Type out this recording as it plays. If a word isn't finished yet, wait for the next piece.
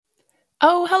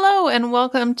Oh, hello, and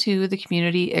welcome to the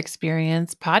Community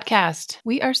Experience podcast.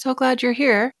 We are so glad you're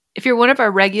here. If you're one of our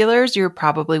regulars, you're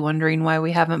probably wondering why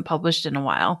we haven't published in a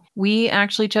while. We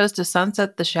actually chose to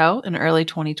sunset the show in early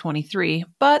 2023,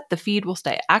 but the feed will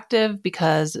stay active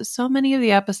because so many of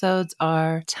the episodes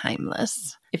are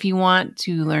timeless. If you want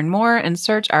to learn more and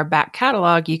search our back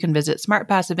catalog, you can visit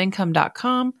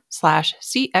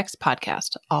smartpassiveincome.com/CX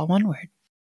podcast, all one word.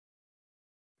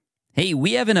 Hey,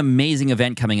 we have an amazing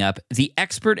event coming up, the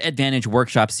Expert Advantage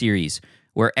Workshop Series,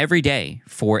 where every day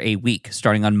for a week,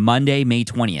 starting on Monday, May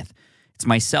 20th, it's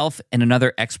myself and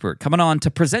another expert coming on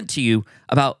to present to you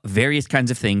about various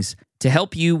kinds of things to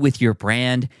help you with your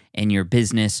brand and your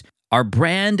business. Our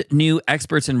brand new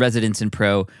experts in residence and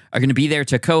pro are going to be there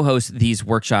to co-host these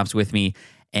workshops with me,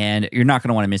 and you're not going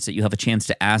to want to miss it. You'll have a chance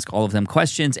to ask all of them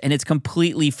questions, and it's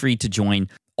completely free to join.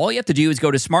 All you have to do is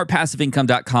go to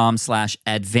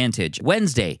smartpassiveincome.com/advantage.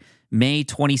 Wednesday, May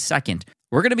 22nd.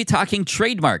 We're going to be talking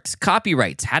trademarks,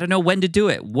 copyrights, how to know when to do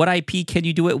it, what IP can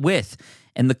you do it with,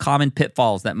 and the common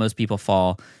pitfalls that most people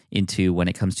fall into when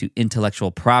it comes to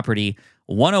intellectual property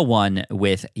 101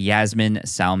 with Yasmin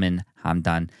Salman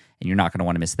Hamdan. And you're not going to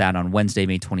want to miss that on Wednesday,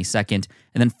 May 22nd.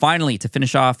 And then finally, to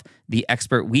finish off the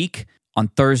expert week, on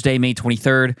Thursday, May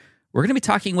 23rd, we're going to be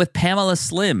talking with Pamela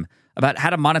Slim about how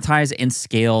to monetize and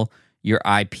scale your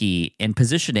IP and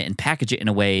position it and package it in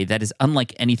a way that is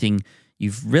unlike anything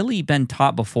you've really been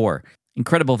taught before.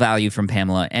 Incredible value from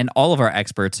Pamela and all of our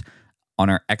experts on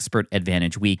our Expert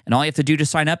Advantage Week. And all you have to do to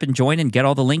sign up and join and get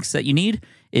all the links that you need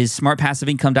is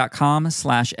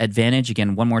smartpassiveincome.com/advantage.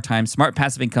 Again, one more time,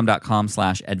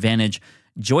 smartpassiveincome.com/advantage.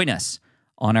 Join us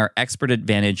on our Expert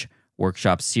Advantage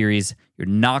Workshop Series. You're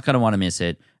not going to want to miss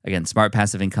it. Again,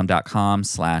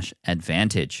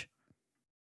 smartpassiveincome.com/advantage.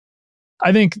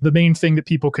 I think the main thing that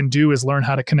people can do is learn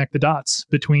how to connect the dots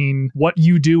between what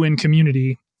you do in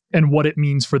community and what it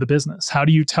means for the business. How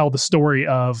do you tell the story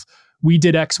of we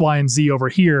did X, Y, and Z over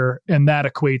here, and that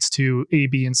equates to A,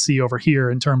 B, and C over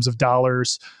here in terms of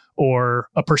dollars or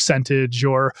a percentage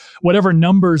or whatever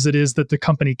numbers it is that the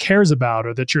company cares about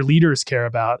or that your leaders care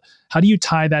about? How do you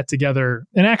tie that together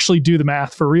and actually do the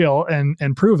math for real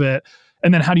and prove it?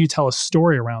 And then how do you tell a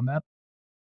story around that?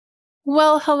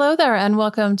 Well, hello there, and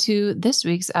welcome to this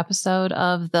week's episode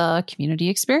of the Community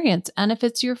Experience. And if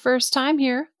it's your first time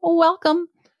here, welcome.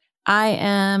 I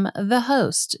am the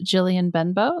host, Jillian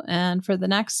Benbow, and for the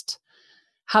next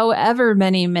however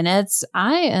many minutes,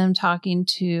 I am talking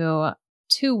to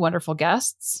two wonderful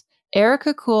guests,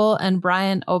 Erica Kuhl and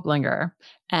Brian Oblinger,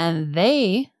 and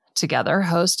they together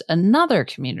host another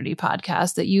community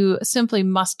podcast that you simply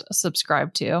must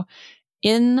subscribe to,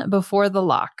 In Before the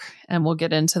Lock. And we'll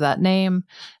get into that name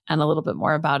and a little bit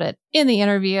more about it in the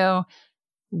interview.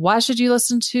 Why should you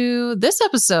listen to this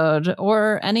episode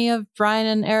or any of Brian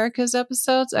and Erica's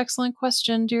episodes? Excellent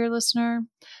question, dear listener.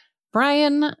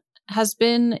 Brian has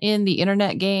been in the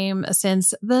internet game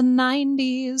since the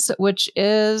 90s, which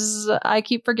is, I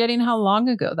keep forgetting how long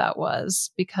ago that was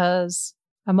because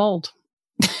I'm old.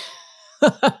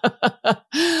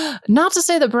 Not to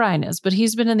say that Brian is, but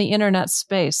he's been in the internet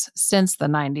space since the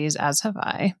 90s, as have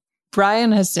I.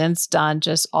 Brian has since done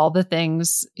just all the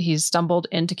things. He's stumbled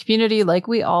into community like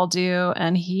we all do,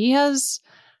 and he has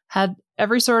had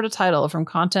every sort of title from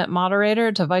content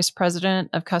moderator to vice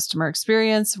president of customer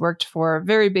experience, worked for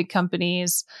very big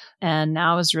companies, and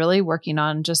now is really working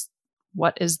on just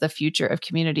what is the future of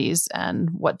communities and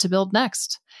what to build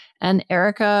next. And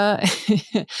Erica,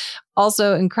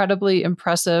 also incredibly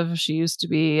impressive. She used to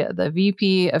be the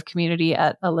VP of community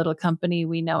at a little company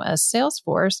we know as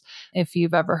Salesforce. If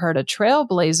you've ever heard of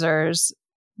Trailblazers,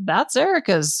 that's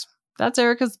Erica's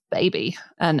baby.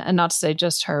 And not to say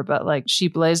just her, but like she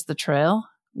blazed the trail,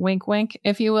 wink, wink,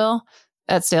 if you will,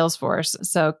 at Salesforce.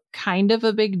 So kind of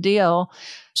a big deal.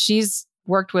 She's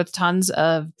worked with tons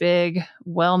of big,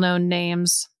 well-known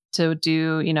names to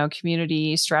do,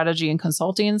 community strategy and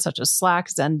consulting, such as Slack,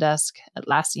 Zendesk,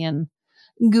 Atlassian,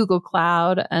 Google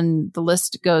Cloud, and the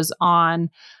list goes on.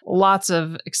 Lots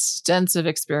of extensive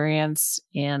experience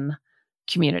in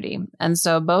community. And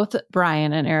so both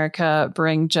Brian and Erica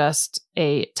bring just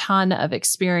a ton of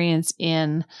experience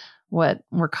in what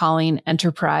we're calling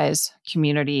enterprise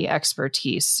community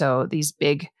expertise. So these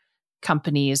big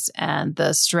companies and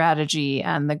the strategy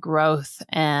and the growth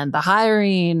and the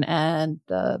hiring and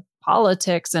the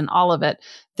politics and all of it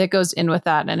that goes in with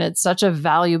that. And it's such a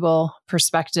valuable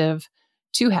perspective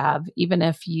to have, even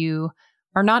if you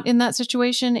are not in that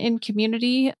situation in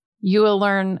community. You will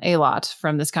learn a lot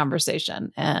from this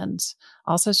conversation. And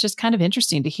also, it's just kind of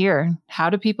interesting to hear, how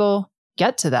do people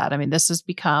get to that? I mean, this has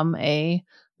become a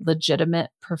legitimate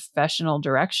professional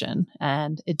direction.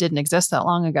 And it didn't exist that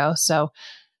long ago. So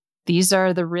these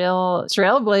are the real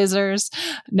trailblazers.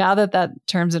 Now that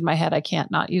term's in my head, I can't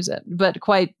not use it, but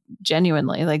quite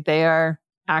genuinely, like they are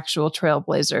actual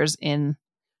trailblazers in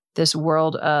this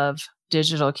world of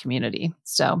digital community.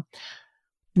 So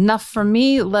enough from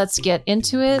me. Let's get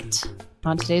into it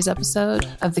on today's episode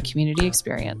of The Community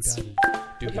Experience.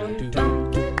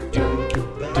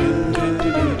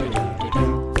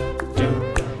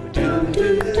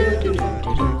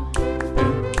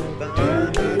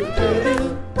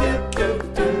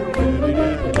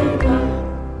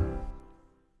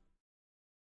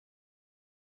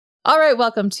 All right,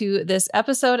 welcome to this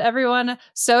episode, everyone.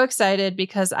 So excited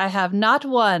because I have not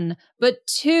one, but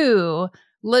two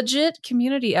legit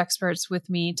community experts with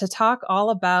me to talk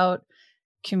all about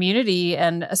community,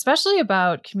 and especially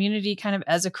about community kind of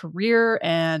as a career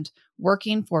and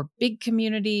working for big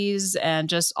communities and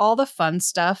just all the fun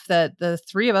stuff that the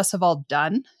three of us have all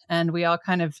done. And we all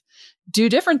kind of do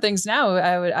different things now,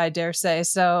 I dare say.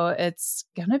 So it's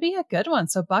going to be a good one.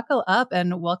 So buckle up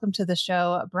and welcome to the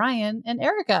show, Brian and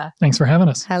Erica. Thanks for having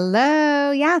us.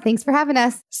 Hello. Yeah, thanks for having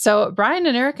us. So Brian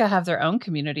and Erica have their own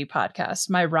community podcast,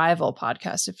 my rival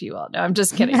podcast, if you will. No, I'm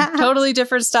just kidding. Totally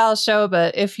different style show.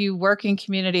 But if you work in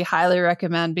community, highly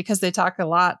recommend, because they talk a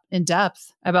lot in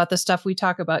depth about the stuff we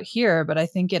talk about here. But I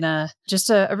think in a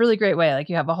really great way. Like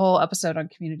you have a whole episode on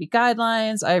community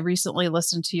guidelines. I recently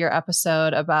listened to your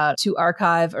episode about to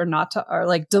archive or not to, or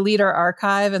like delete our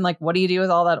archive. And like, what do you do with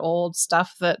all that old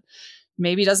stuff that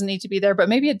maybe doesn't need to be there, but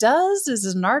maybe it does? Is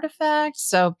it an artifact?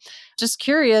 So just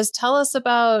curious, tell us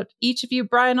about each of you.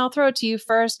 Brian, I'll throw it to you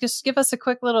first. Just give us a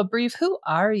quick little brief. Who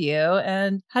are you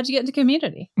and how'd you get into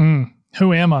community?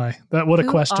 Who am I? What a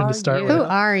question to start with. Who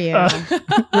are you?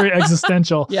 Very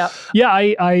existential. Yeah. Yeah.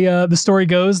 I the story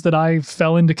goes that I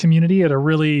fell into community at a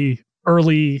really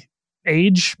early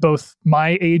age, both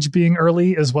my age being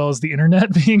early as well as the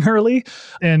internet being early.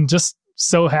 And just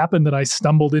so happened that I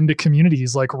stumbled into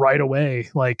communities like right away,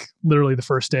 like literally the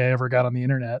first day I ever got on the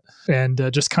internet, and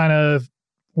just kind of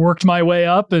worked my way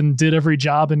up and did every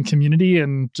job in community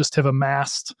and just have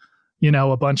amassed,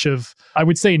 a bunch of, I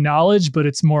would say knowledge, but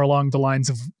it's more along the lines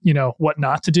of, what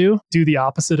not to do. Do the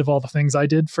opposite of all the things I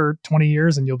did for 20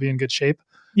 years and you'll be in good shape.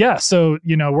 Yeah. So,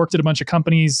 worked at a bunch of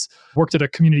companies, worked at a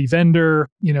community vendor,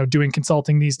 doing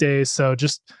consulting these days. So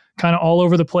just kind of all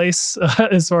over the place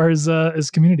as far as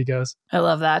community goes. I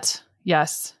love that.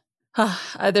 Yes.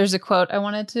 There's a quote I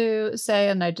wanted to say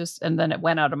and then it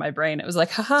went out of my brain. It was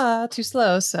like, haha, too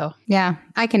slow. So yeah,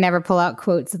 I can never pull out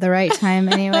quotes at the right time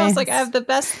anyway. I was like, I have the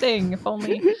best thing. If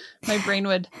only my brain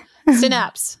would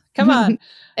synapse. Come on.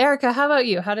 Erica, how about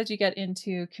you? How did you get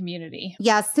into community?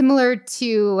 Yeah, similar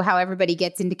to how everybody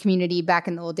gets into community back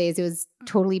in the old days. It was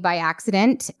totally by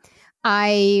accident.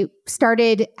 I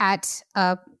started at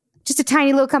just a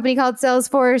tiny little company called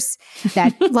Salesforce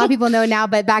that a lot of people know now,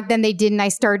 but back then they didn't. I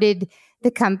started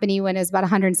the company when it was about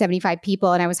 175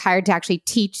 people, and I was hired to actually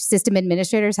teach system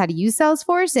administrators how to use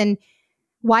Salesforce. And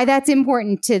why that's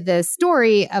important to the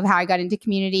story of how I got into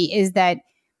community is that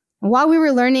while we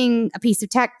were learning a piece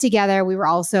of tech together, we were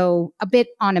also a bit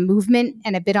on a movement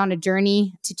and a bit on a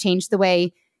journey to change the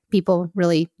way people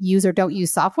really use or don't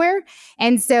use software.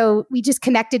 And so we just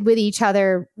connected with each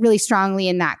other really strongly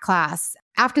in that class.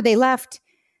 After they left,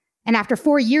 and after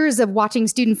 4 years of watching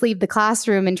students leave the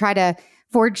classroom and try to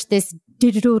forge this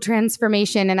digital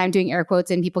transformation, and I'm doing air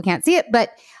quotes and people can't see it, but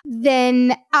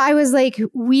then I was like,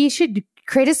 we should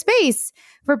create a space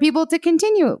for people to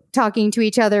continue talking to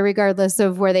each other regardless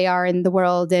of where they are in the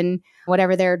world and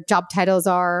whatever their job titles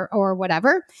are or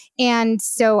whatever. And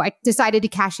so I decided to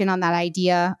cash in on that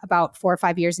idea about 4 or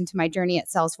 5 years into my journey at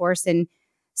Salesforce and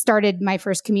started my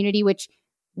first community, which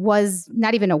was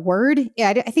not even a word.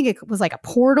 I think it was like a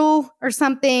portal or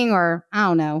something, or I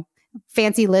don't know,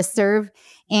 fancy listserv.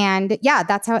 And yeah,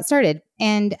 that's how it started.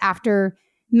 And after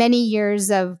many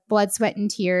years of blood, sweat, and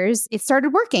tears, it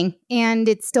started working, and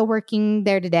it's still working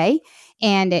there today.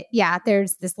 And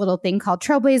there's this little thing called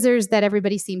Trailblazers that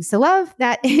everybody seems to love.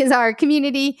 That is our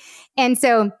community. And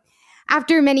so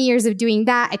after many years of doing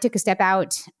that, I took a step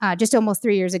out just almost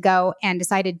 3 years ago and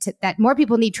decided that more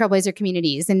people need Trailblazer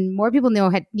communities, and more people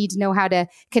need to know how to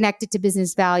connect it to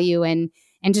business value and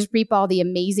just reap all the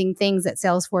amazing things that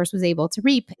Salesforce was able to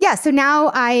reap. Yeah, so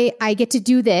now I get to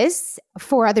do this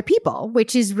for other people,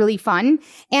 which is really fun.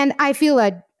 And I feel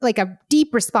a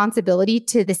deep responsibility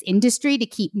to this industry to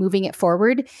keep moving it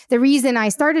forward. The reason I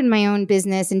started my own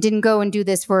business and didn't go and do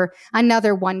this for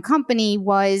another one company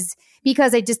was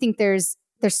because I just think there's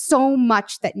there's so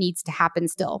much that needs to happen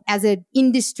still. As an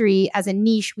industry, as a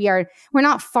niche, we're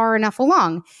not far enough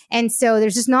along. And so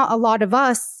there's just not a lot of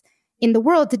us in the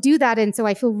world to do that. And so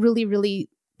I feel really, really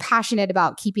passionate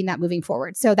about keeping that moving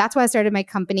forward. So that's why I started my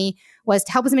company, was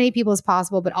to help as many people as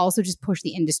possible, but also just push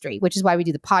the industry, which is why we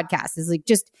do the podcast, is like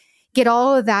just get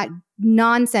all of that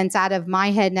nonsense out of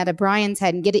my head and out of Brian's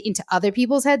head and get it into other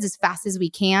people's heads as fast as we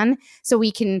can, so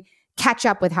we can catch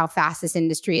up with how fast this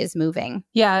industry is moving.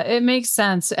 Yeah, it makes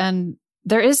sense. And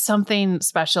there is something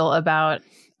special about,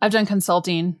 I've done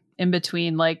consulting in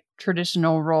between like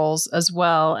traditional roles as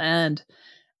well. And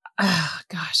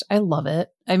gosh, I love it.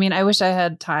 I mean, I wish I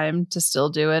had time to still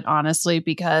do it, honestly,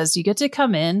 because you get to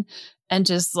come in and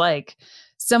just like,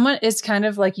 someone is kind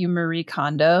of like you Marie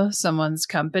Kondo someone's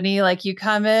company. Like you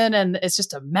come in and it's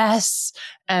just a mess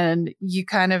and you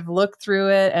kind of look through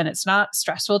it and it's not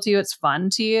stressful to you. It's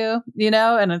fun to you, you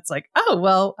know? And it's like, oh,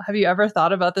 well, have you ever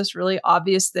thought about this really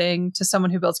obvious thing to someone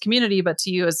who builds community, but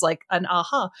to you is like an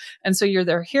aha. And so you're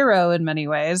their hero in many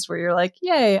ways, where you're like,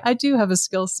 yay, I do have a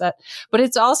skill set. But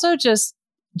it's also just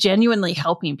genuinely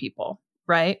helping people.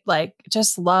 Right? Like,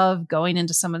 just love going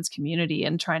into someone's community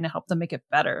and trying to help them make it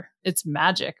better. It's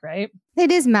magic, right?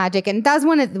 It is magic. And that's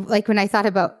one of like, when I thought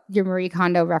about your Marie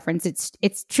Kondo reference,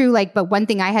 it's true. Like, but one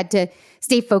thing I had to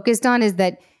stay focused on is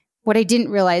that what I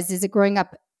didn't realize is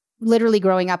that literally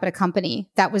growing up at a company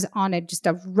that was on just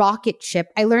a rocket ship,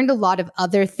 I learned a lot of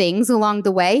other things along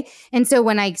the way. And so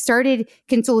when I started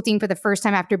consulting for the first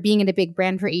time after being in a big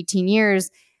brand for 18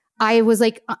 years, I was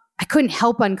like, I couldn't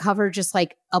help uncover just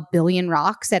like a billion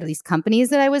rocks at these companies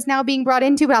that I was now being brought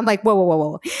into. But I'm like,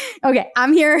 whoa. Okay,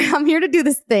 I'm here to do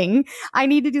this thing. I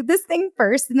need to do this thing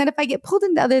first. And then if I get pulled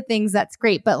into other things, that's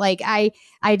great. But like, I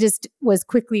just was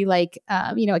quickly like,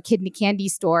 a kid in a candy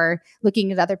store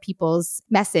looking at other people's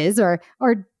messes or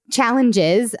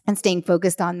challenges and staying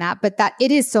focused on that. But that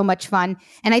it is so much fun.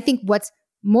 And I think what's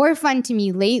more fun to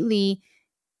me lately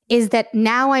is that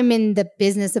now I'm in the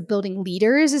business of building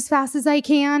leaders as fast as I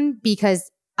can, because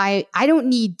I don't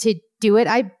need to do it.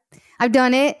 I've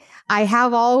done it. I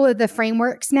have all of the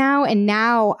frameworks now. And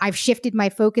now I've shifted my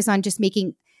focus on just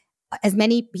making as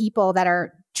many people that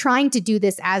are trying to do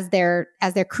this as their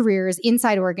careers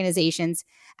inside organizations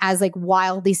as like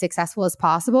wildly successful as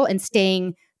possible, and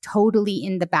staying totally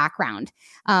in the background.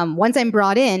 Once I'm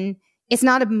brought in, it's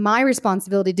not my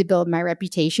responsibility to build my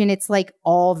reputation. It's like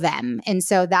all them. And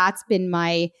so that's been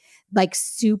my like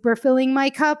super filling my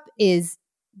cup, is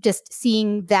just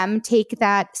seeing them take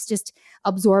that, just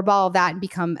absorb all of that and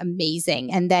become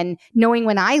amazing. And then knowing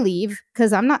when I leave,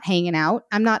 because I'm not hanging out,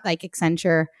 I'm not like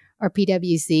Accenture or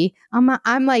PwC.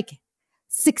 I'm like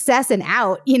success and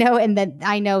out, and then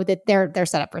I know that they're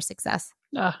set up for success.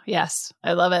 Oh, yes.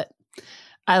 I love it.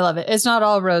 It's not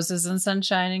all roses and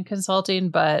sunshine in consulting,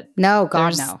 but no,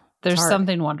 God, no. There's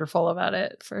something wonderful about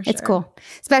it, for sure. It's cool,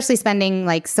 especially spending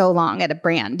like so long at a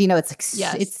brand. It's like,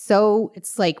 yes.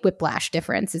 It's like whiplash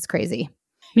difference. It's crazy.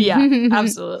 Yeah,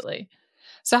 absolutely.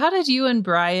 So how did you and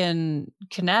Brian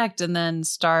connect and then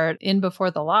start In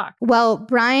Before the Lock? Well,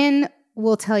 Brian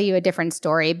will tell you a different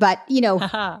story, but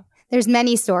there's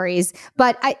many stories,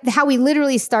 but how we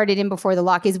literally started In Before the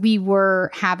Lock is we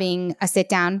were having a sit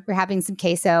down. We're having some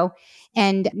queso.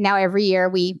 And now every year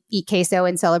we eat queso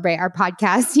and celebrate our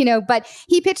podcast, but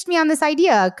he pitched me on this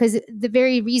idea because the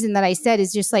very reason that I said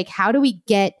is just like, how do we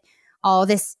get all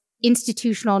this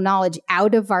institutional knowledge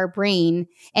out of our brain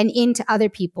and into other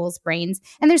people's brains?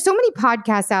 And there's so many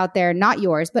podcasts out there, not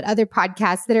yours, but other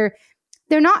podcasts that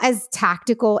they're not as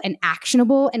tactical and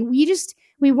actionable. And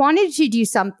we wanted to do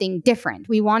something different.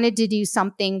 We wanted to do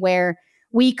something where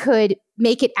we could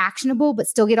make it actionable, but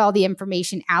still get all the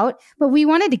information out. But we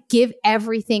wanted to give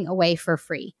everything away for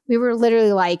free. We were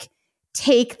literally like,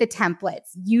 take the templates,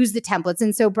 use the templates.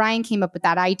 And so Brian came up with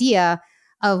that idea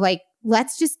of like,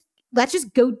 let's just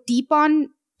go deep on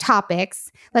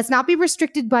topics. Let's not be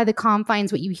restricted by the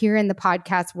confines, what you hear in the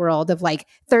podcast world of like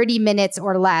 30 minutes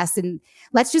or less. And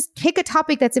let's just pick a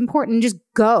topic that's important and just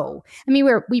go. I mean,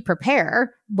 we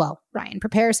prepare. Well, Brian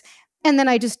prepares. And then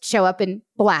I just show up and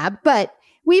blab. But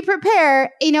we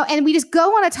prepare, and we just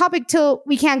go on a topic till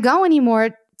we can't go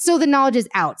anymore. So the knowledge is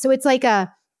out. So it's like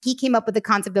he came up with the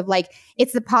concept of like,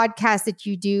 it's the podcast that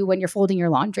you do when you're folding your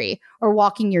laundry or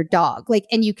walking your dog. Like,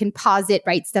 and you can pause it,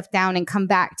 write stuff down and come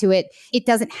back to it. It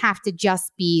doesn't have to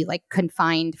just be like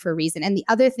confined for a reason. And the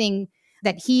other thing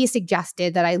that he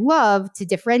suggested that I love to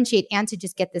differentiate and to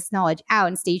just get this knowledge out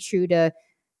and stay true to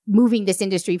moving this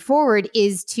industry forward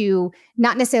is to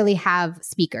not necessarily have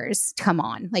speakers come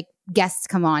on, like guests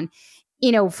come on.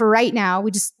 for right now,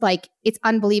 we just like, it's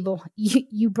unbelievable.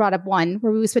 You brought up one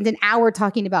where we spent an hour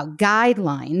talking about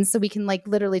guidelines so we can like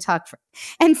literally talk.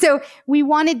 And so we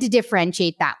wanted to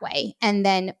differentiate that way. And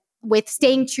then with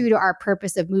staying true to our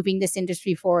purpose of moving this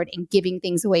industry forward and giving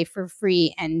things away for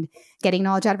free and getting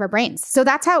knowledge out of our brains. So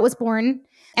that's how it was born.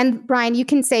 And Brian, you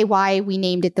can say why we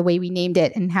named it the way we named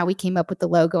it and how we came up with the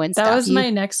logo and stuff. That was my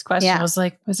next question. Yeah. I was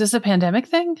like, was this a pandemic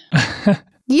thing?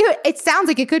 It sounds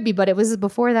like it could be, but it was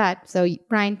before that. So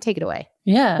Brian, take it away.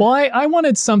 Yeah. Well, I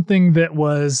wanted something that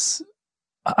was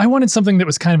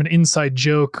kind of an inside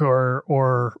joke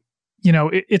or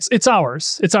it's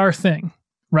ours. It's our thing.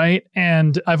 Right.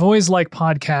 And I've always liked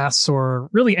podcasts or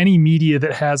really any media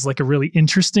that has like a really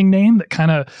interesting name that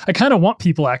I kind of want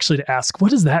people actually to ask,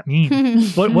 what does that mean?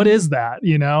 What is that?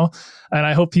 And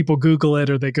I hope people Google it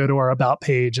or they go to our about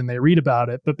page and they read about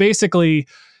it. But basically,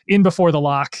 in before the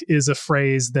lock is a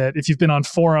phrase that if you've been on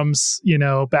forums,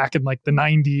 back in like the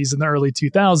 90s and the early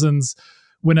 2000s,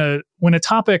 when a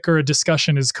topic or a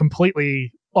discussion is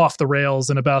completely off the rails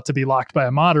and about to be locked by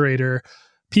a moderator,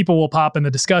 people will pop in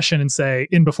the discussion and say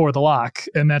in before the lock.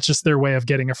 And that's just their way of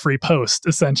getting a free post,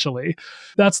 essentially.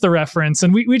 That's the reference.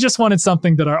 And we just wanted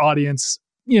something that our audience,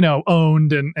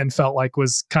 owned and felt like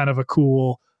was kind of a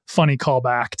cool, funny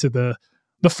callback to the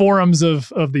forums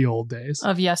of the old days.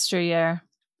 Of yesteryear.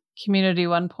 Community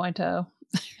 1.0.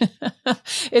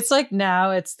 It's like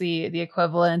now it's the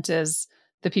equivalent is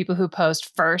the people who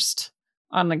post first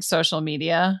on like social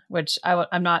media, which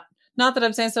I'm not that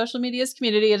I'm saying social media is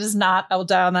community. It is not. I will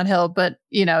die on that hill. But,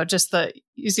 just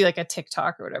you see like a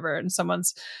TikTok or whatever and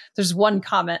there's one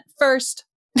comment first.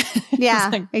 Yeah,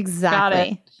 like,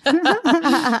 exactly. Got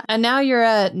it. And now you're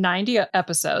at 90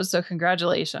 episodes. So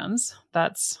congratulations.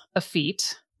 That's a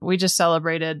feat. We just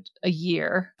celebrated a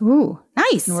year. Ooh,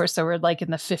 nice. And we're like in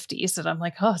the 50s. And I'm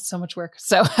like, oh, it's so much work.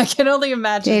 So I can only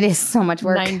imagine. It is so much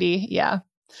work. 90. Yeah.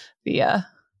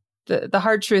 The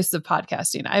hard truths of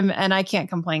podcasting. I can't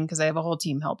complain because I have a whole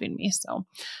team helping me. So,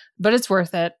 but it's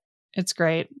worth it. It's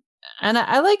great. And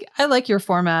I like your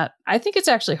format. I think it's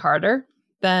actually harder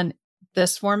than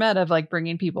this format of like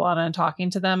bringing people on and talking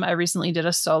to them. I recently did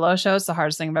a solo show. It's the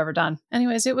hardest thing I've ever done.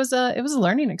 Anyways, it was a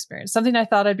learning experience. Something I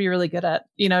thought I'd be really good at.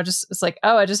 It's like,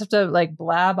 oh, I just have to like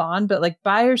blab on, but like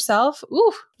by yourself.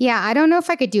 Ooh. Yeah, I don't know if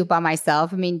I could do it by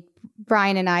myself. I mean,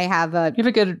 Brian and I have you have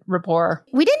a good rapport.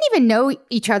 We didn't even know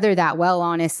each other that well,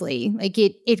 honestly. Like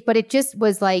but it just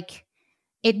was like,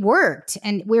 it worked.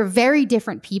 And we're very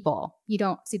different people. You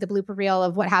don't see the blooper reel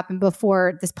of what happened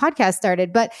before this podcast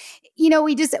started, but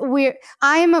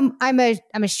I'm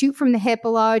a shoot from the hip a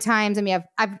lot of times. I mean,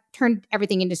 I've turned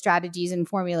everything into strategies and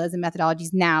formulas and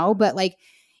methodologies now, but like,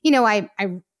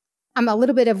 I'm a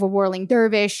little bit of a whirling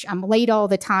dervish. I'm late all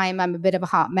the time. I'm a bit of a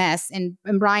hot mess. And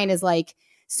Brian is like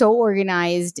so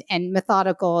organized and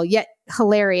methodical, yet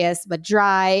hilarious, but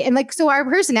dry. And like, so our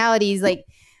personalities like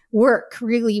work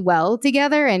really well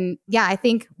together. And yeah, I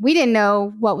think we didn't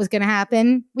know what was going to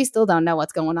happen. We still don't know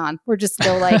what's going on. We're just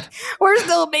still like, we're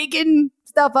still making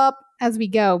stuff up as we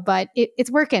go, but it's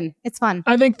working. It's fun.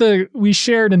 I think we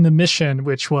shared in the mission,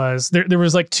 which was there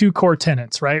was like two core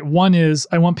tenets, right? One is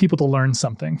I want people to learn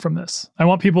something from this. I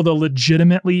want people to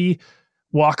legitimately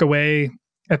walk away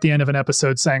at the end of an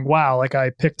episode saying, wow, like I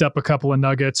picked up a couple of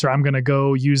nuggets, or I'm going to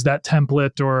go use that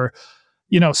template, or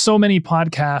so many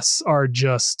podcasts are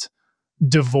just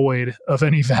devoid of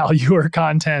any value or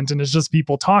content, and it's just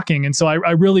people talking. And so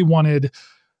I really wanted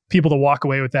people to walk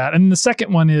away with that. And the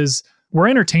second one is we're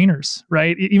entertainers,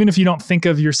 right? Even if you don't think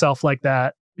of yourself like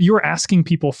that, you're asking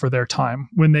people for their time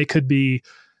when they could be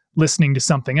listening to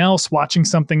something else, watching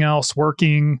something else,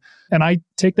 working. And I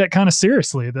take that kind of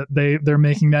seriously, that they're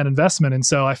making that investment. And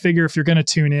so I figure if you're going to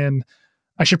tune in,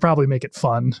 I should probably make it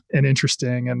fun and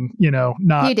interesting and,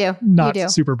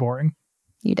 not super boring.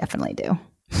 You definitely do.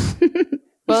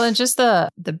 Well, and just the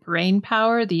brain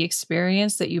power, the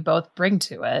experience that you both bring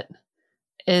to it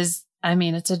is,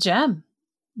 it's a gem.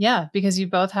 Yeah, because you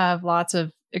both have lots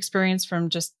of experience from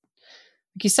just,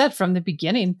 like you said, from the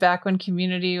beginning, back when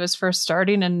community was first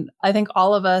starting. And I think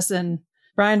all of us, and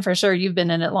Brian, for sure, you've been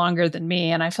in it longer than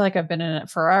me. And I feel like I've been in it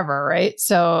forever, right?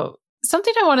 So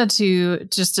something I wanted to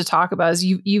talk about is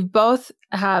you both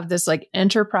have this like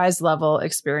enterprise level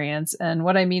experience. And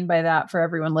what I mean by that for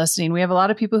everyone listening, we have a lot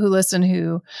of people who listen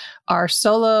who are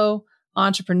solo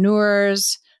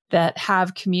entrepreneurs that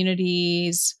have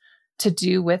communities to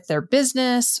do with their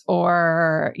business,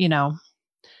 or,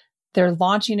 they're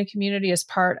launching a community as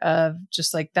part of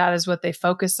just like that is what they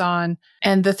focus on.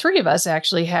 And the three of us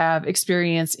actually have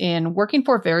experience in working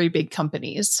for very big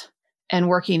companies. and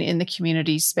working in the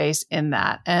community space in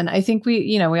that. And I think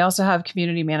we also have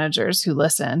community managers who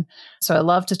listen. So I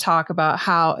love to talk about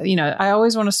how, I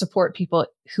always want to support people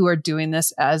who are doing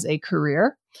this as a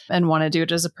career and want to do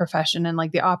it as a profession, and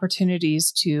like the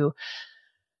opportunities to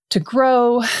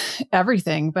grow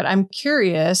everything. But I'm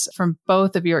curious from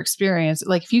both of your experience,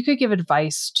 like if you could give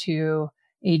advice to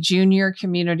a junior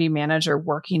community manager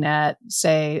working at,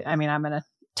 say, I'm in a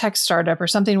tech startup or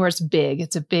something where it's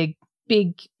a big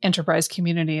enterprise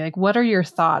community. Like, what are your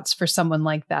thoughts for someone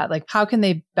like that? Like, how can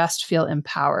they best feel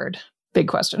empowered? Big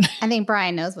question. I think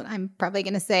Brian knows what I'm probably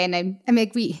going to say. And I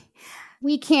mean,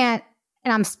 we can't,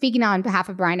 and I'm speaking on behalf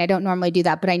of Brian. I don't normally do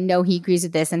that, but I know he agrees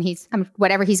with this. And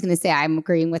whatever he's going to say, I'm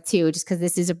agreeing with too, just because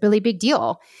this is a really big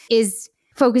deal, is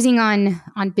focusing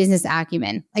on business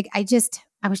acumen. Like I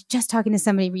was just talking to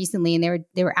somebody recently, and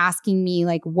they were asking me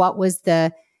like,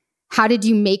 how did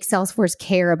you make Salesforce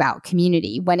care about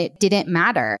community when it didn't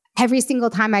matter? Every single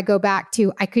time I go back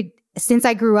to, since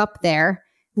I grew up there,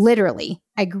 literally,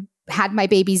 had my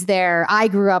babies there. I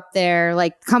grew up there,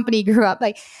 like company grew up,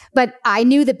 but I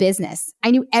knew the business.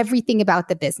 I knew everything about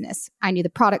the business. I knew the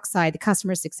product side, the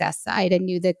customer success side. I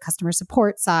knew the customer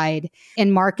support side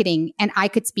and marketing, and I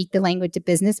could speak the language of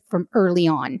business from early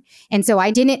on. And so I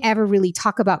didn't ever really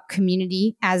talk about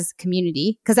community as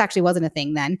community, because actually wasn't a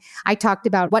thing then. I talked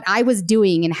about what I was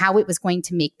doing and how it was going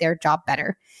to make their job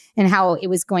better and how it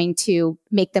was going to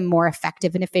make them more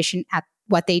effective and efficient at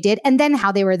what they did, and then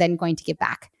how they were then going to give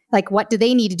back. Like, what do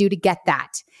they need to do to get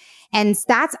that? And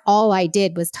that's all I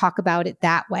did, was talk about it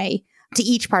that way to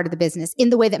each part of the business in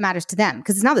the way that matters to them.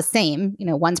 Because it's not the same.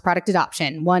 One's product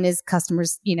adoption, one is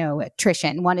customers,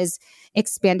 attrition, one is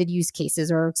expanded use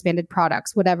cases or expanded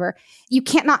products, whatever. You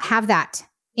can't not have that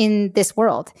in this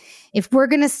world. If we're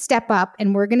going to step up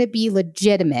and we're going to be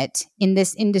legitimate in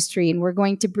this industry, and we're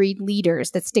going to breed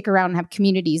leaders that stick around and have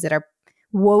communities that are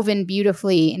woven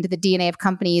beautifully into the DNA of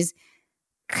companies,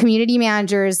 community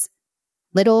managers,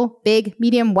 little, big,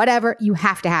 medium, whatever, you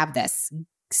have to have this.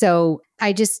 So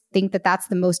I just think that that's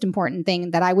the most important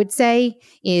thing that I would say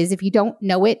is, if you don't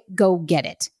know it, go get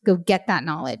it. Go get that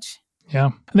knowledge. Yeah,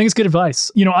 I think it's good advice.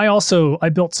 I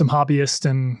built some hobbyist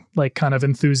and like kind of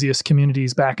enthusiast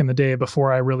communities back in the day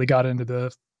before I really got into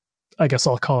the, I guess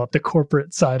I'll call it the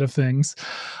corporate side of things.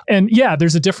 And yeah,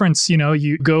 there's a difference.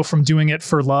 You go from doing it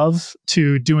for love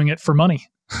to doing it for money.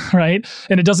 Right.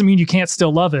 And it doesn't mean you can't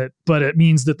still love it, but it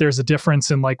means that there's a difference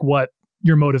in like what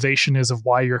your motivation is of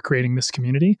why you're creating this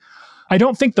community. I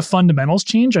don't think the fundamentals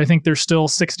change. I think there's still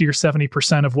 60 or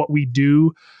 70% of what we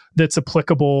do that's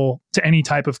applicable to any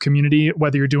type of community,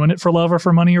 whether you're doing it for love or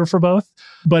for money or for both.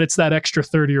 But it's that extra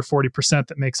 30 or 40%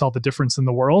 that makes all the difference in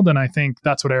the world. And I think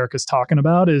that's what Erica's talking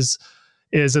about is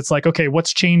it's like, okay,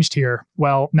 what's changed here?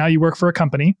 Well, now you work for a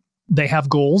company. They have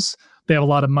goals. They have a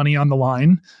lot of money on the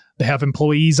line. They have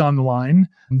employees on the line.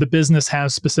 The business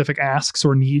has specific asks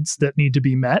or needs that need to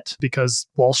be met because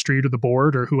Wall Street or the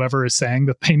board or whoever is saying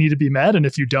that they need to be met. And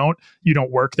if you don't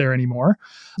work there anymore.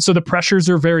 So the pressures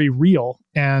are very real.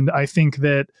 And I think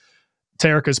that, to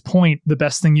Erica's point, the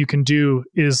best thing you can do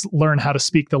is learn how to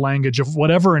speak the language of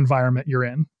whatever environment you're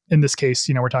in. In this case,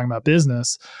 we're talking about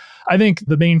business. I think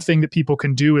the main thing that people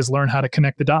can do is learn how to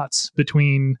connect the dots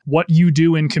between what you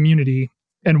do in community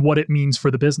and what it means for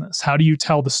the business. How do you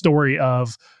tell the story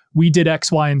of, we did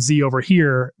X, Y, and Z over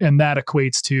here, and that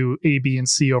equates to A, B, and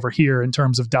C over here in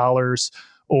terms of dollars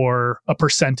or a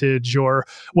percentage or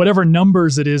whatever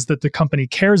numbers it is that the company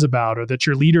cares about or that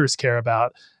your leaders care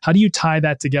about? How do you tie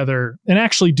that together and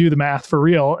actually do the math for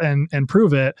real and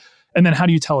prove it? And then how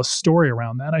do you tell a story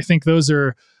around that? I think those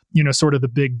are, sort of the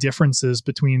big differences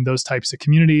between those types of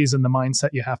communities and the mindset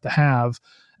you have to have.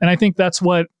 And I think that's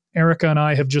what Erica and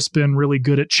I have just been really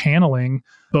good at channeling,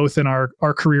 both in our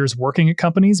careers working at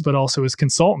companies, but also as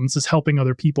consultants, is helping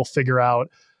other people figure out,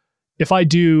 if I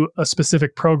do a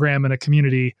specific program in a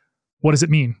community, what does it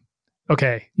mean?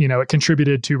 Okay, it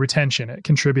contributed to retention, it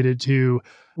contributed to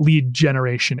lead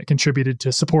generation, it contributed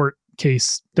to support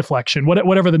case deflection,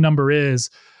 whatever the number is.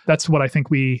 That's what I think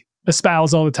we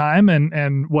espouse all the time,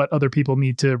 and what other people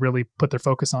need to really put their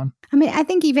focus on. I mean, I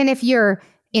think even if you're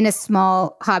in a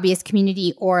small hobbyist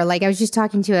community, or like I was just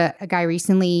talking to a guy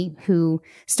recently who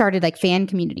started like fan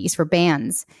communities for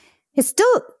bands, it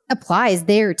still applies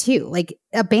there too. Like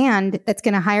a band that's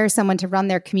going to hire someone to run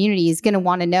their community is going to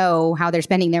want to know how they're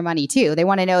spending their money too. They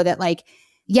want to know that, like,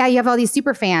 yeah, you have all these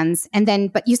super fans,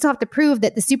 but you still have to prove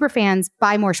that the super fans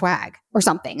buy more swag or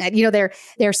something.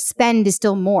 Their spend is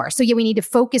still more. So yeah, we need to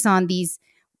focus on these.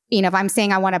 If I'm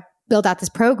saying I want to build out this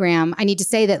program, I need to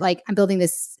say that, like, I'm building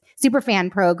this super fan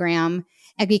program,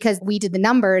 and because we did the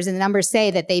numbers, and the numbers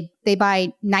say that they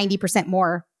buy 90%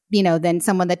 more than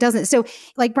someone that doesn't. So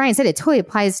like Brian said, it totally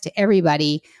applies to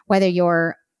everybody, whether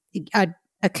you're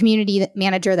a community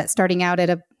manager that's starting out at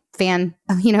a fan,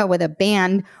 with a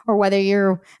band, or whether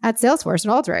you're at Salesforce or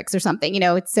Alteryx or something,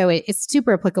 it's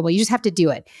super applicable. You just have to do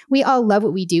it. We all love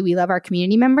what we do. We love our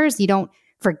community members. You don't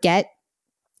forget,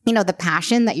 the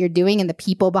passion that you're doing and the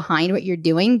people behind what you're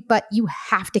doing, but you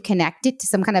have to connect it to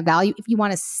some kind of value if you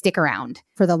want to stick around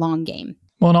for the long game.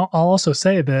 Well, and I'll also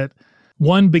say that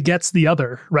one begets the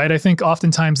other, right? I think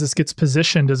oftentimes this gets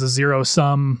positioned as a zero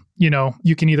sum,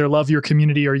 you can either love your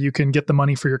community or you can get the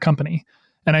money for your company.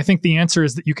 And I think the answer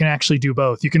is that you can actually do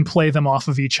both. You can play them off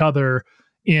of each other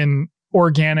in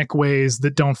organic ways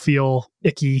that don't feel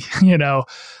icky,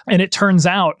 And it turns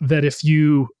out that if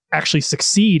you actually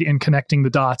succeed in connecting the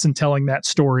dots and telling that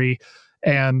story,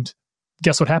 and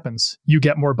guess what happens? You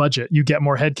get more budget, you get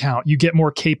more headcount, you get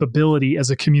more capability as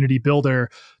a community builder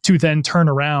to then turn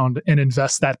around and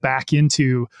invest that back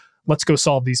into, let's go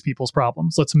solve these people's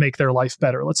problems. Let's make their life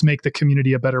better. Let's make the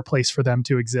community a better place for them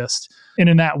to exist. And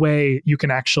in that way, you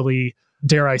can actually,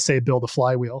 dare I say, build a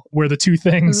flywheel where the two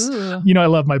things, I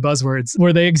love my buzzwords,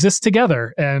 where they exist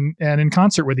together and in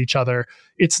concert with each other.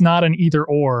 It's not an either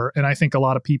or. And I think a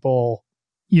lot of people,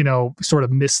 sort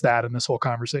of miss that in this whole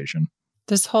conversation.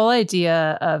 This whole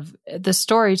idea of the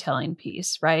storytelling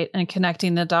piece, right? And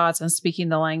connecting the dots and speaking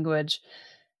the language.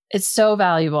 It's so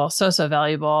valuable, so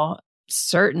valuable.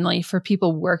 Certainly for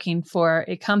people working for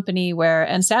a company where,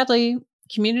 and sadly,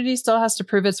 community still has to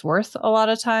prove its worth a lot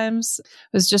of times. I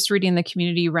was just reading the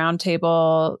Community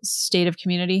Roundtable State of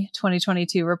Community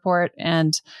 2022 report.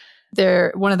 And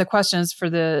one of the questions for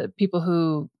the people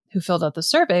who filled out the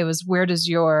survey was, where does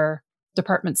your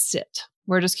department sit?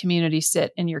 Where does community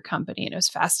sit in your company? And it was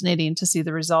fascinating to see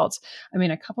the results. I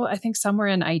mean, I think somewhere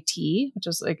in IT, which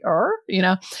is like,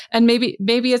 and maybe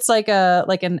it's like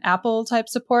an Apple type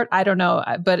support. I don't know.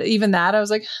 But even that, I was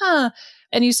like,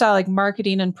 And you saw like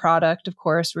marketing and product, of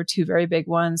course, were two very big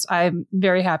ones. I'm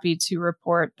very happy to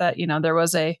report that, there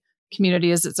was a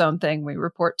community as its own thing. We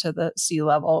report to the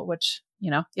C-level, which,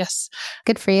 yes.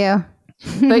 Good for you.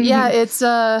 But yeah,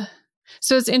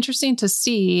 so it's interesting to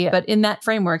see, but in that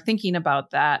framework, thinking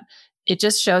about that, it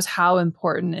just shows how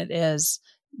important it is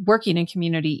working in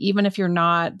community, even if you're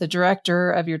not the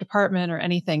director of your department or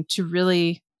anything, to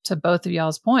really, to both of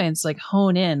y'all's points, like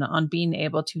hone in on being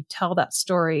able to tell that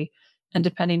story. And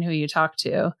depending who you talk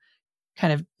to,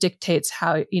 kind of dictates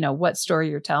how, what story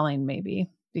you're telling, maybe,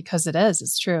 because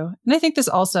it's true. And I think this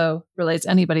also relates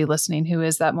to anybody listening who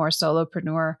is that more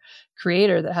solopreneur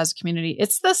creator that has a community.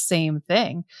 It's the same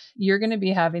thing. You're going to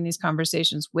be having these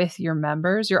conversations with your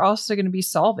members. You're also going to be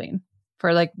solving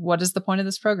for like, what is the point of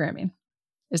this programming?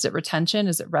 Is it retention?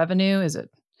 Is it revenue? Is it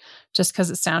just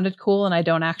because it sounded cool and I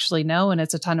don't actually know and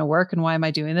it's a ton of work and why am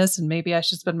I doing this? And maybe I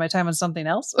should spend my time on something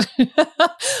else.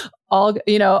 All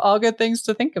good things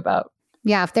to think about.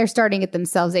 Yeah, if they're starting it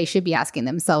themselves, they should be asking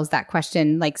themselves that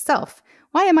question, like self.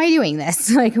 Why am I doing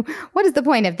this? Like, what is the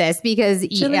point of this? Because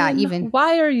Jillian,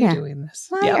 why are you doing this?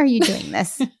 Why are you doing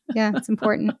this? Yeah, it's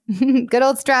important. Good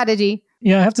old strategy.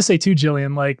 Yeah, I have to say too,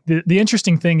 Jillian, like the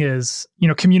interesting thing is,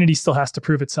 community still has to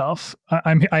prove itself.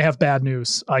 I have bad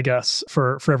news, I guess,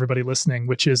 for everybody listening,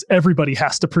 which is everybody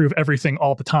has to prove everything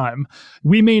all the time.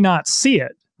 We may not see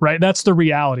it, right? That's the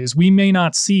reality, is we may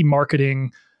not see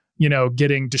marketing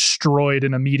getting destroyed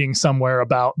in a meeting somewhere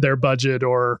about their budget,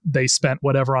 or they spent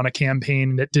whatever on a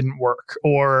campaign and it didn't work.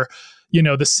 Or, the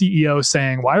CEO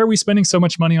saying, why are we spending so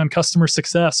much money on customer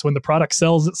success when the product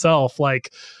sells itself?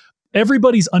 Like,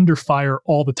 everybody's under fire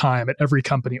all the time at every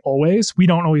company, always. We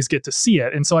don't always get to see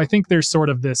it. And so I think there's sort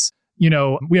of this,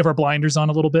 we have our blinders on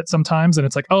a little bit sometimes, and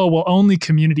it's like, oh, well, only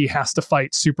community has to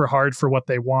fight super hard for what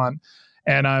they want.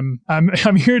 And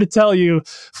I'm here to tell you,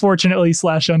 fortunately /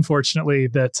 unfortunately,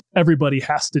 that everybody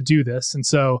has to do this. And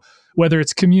so whether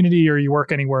it's community or you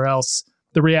work anywhere else,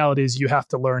 the reality is you have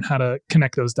to learn how to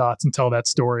connect those dots and tell that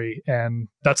story. And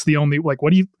that's the only, like,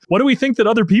 what do we think that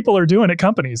other people are doing at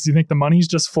companies? Do you think the money's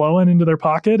just flowing into their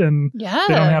pocket and they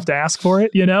don't have to ask for it?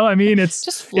 I mean,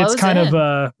 it's kind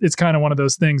of one of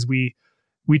those things we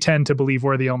tend to believe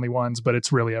we're the only ones, but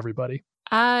it's really everybody.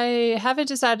 I haven't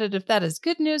decided if that is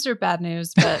good news or bad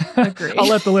news, but agree. I'll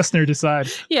let the listener decide.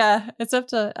 Yeah, it's up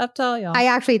to all y'all. I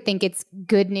actually think it's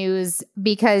good news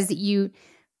because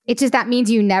that means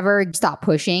you never stop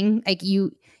pushing. Like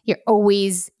you're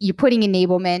putting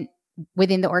enablement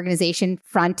within the organization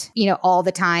front, all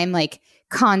the time, like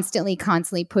constantly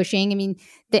pushing. I mean,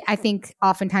 I think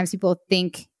oftentimes people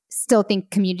still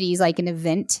think community is like an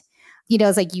event.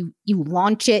 It's like you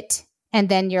launch it and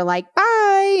then you're like,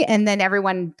 bye. day. And then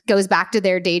everyone goes back to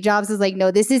their day jobs. It's like,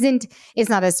 no, it's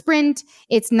not a sprint.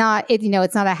 It's not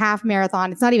a half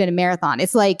marathon. It's not even a marathon.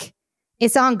 It's like,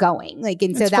 it's ongoing. Like,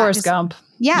 and so it's Forrest Gump.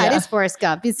 Yeah, it is Forrest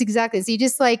Gump. It's exactly. So you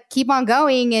just like keep on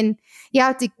going, and you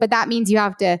have to, but that means you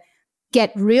have to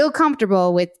get real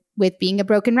comfortable with being a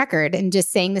broken record and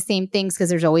just saying the same things, because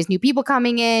there's always new people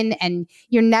coming in, and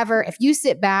if you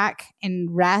sit back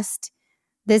and rest,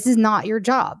 this is not your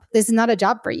job. This is not a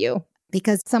job for you,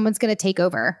 because someone's going to take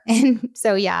over. And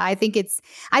so, yeah, I think it's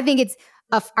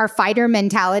our fighter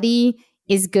mentality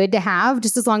is good to have,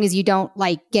 just as long as you don't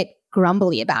like get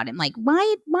grumbly about it. Like,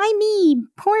 why me?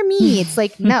 Poor me. It's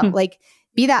like, no, like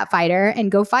be that fighter and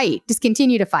go fight. Just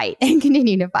continue to fight and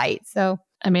continue to fight. So,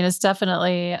 I mean, it's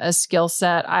definitely a skill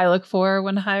set I look for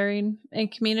when hiring a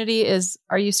community is,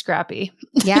 are you scrappy?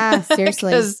 Yeah,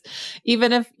 seriously. Because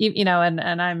even if,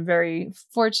 and I'm very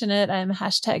fortunate, I'm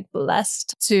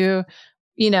 #blessed to,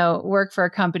 work for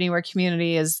a company where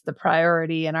community is the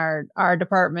priority, and our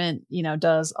department,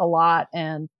 does a lot,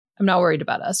 and I'm not worried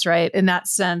about us, right? In that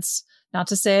sense, not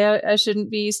to say I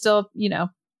shouldn't be still,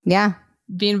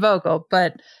 being vocal,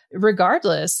 but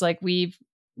regardless, like we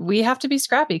have to be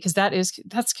scrappy, because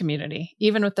that's community.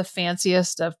 Even with the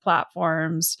fanciest of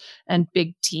platforms and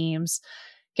big teams,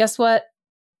 guess what?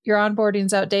 Your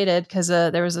onboarding's outdated because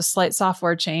there was a slight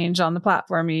software change on the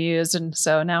platform you use. And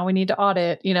so now we need to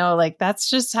audit, like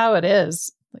that's just how it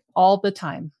is, like, all the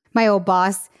time. My old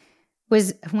boss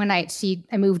was, when I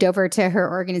moved over to her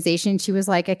organization, she was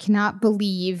like, I cannot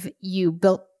believe you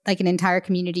built like an entire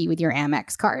community with your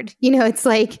Amex card. It's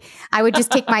like, I would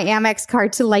just take my Amex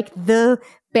card to like the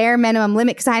bare minimum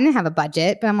limit, because I didn't have a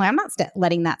budget, but I'm like, I'm not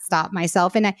letting that stop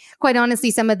myself. And quite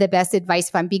honestly, some of the best advice,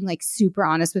 if I'm being like super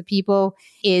honest with people,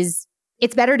 is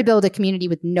it's better to build a community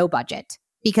with no budget,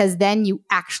 because then you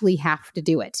actually have to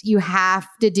do it. You have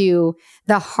to do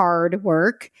the hard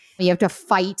work. You have to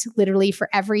fight literally for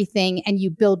everything, and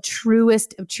you build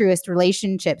truest of truest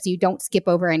relationships. You don't skip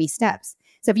over any steps.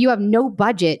 So if you have no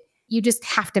budget, you just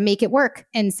have to make it work.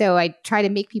 And so I try to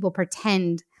make people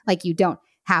pretend like you don't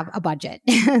have a budget.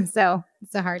 So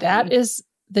it's a hard That thing. is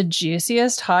the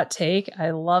juiciest hot take. I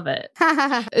love it.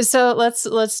 So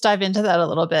let's dive into that a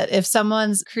little bit. If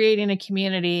someone's creating a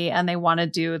community and they want to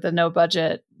do the no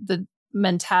budget, the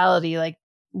mentality, like,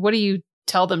 what do you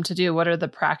tell them to do? What are the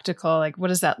practical, like, what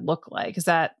does that look like? Is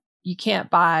that you can't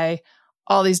buy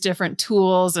all these different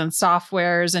tools and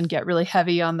softwares and get really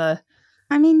heavy on the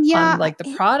on like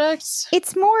the products?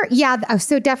 It's more,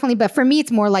 so definitely. But for me,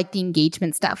 it's more like the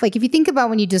engagement stuff. Like if you think about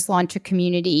when you just launch a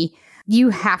community, you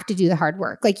have to do the hard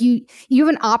work. Like you have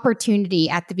an opportunity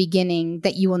at the beginning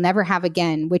that you will never have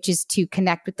again, which is to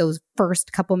connect with those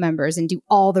first couple members and do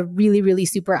all the really, really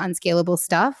super unscalable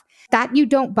stuff that you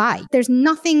don't buy. There's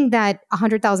nothing that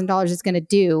 $100,000 is going to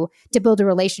do to build a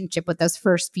relationship with those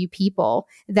first few people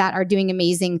that are doing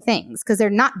amazing things, because they're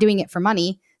not doing it for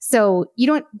money. So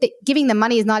giving them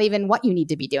money is not even what you need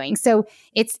to be doing. So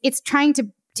it's trying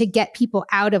to get people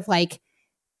out of like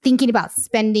thinking about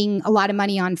spending a lot of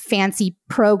money on fancy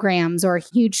programs or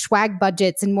huge swag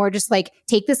budgets, and more just like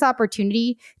take this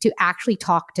opportunity to actually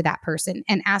talk to that person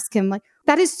and ask him like,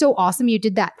 that is so awesome. You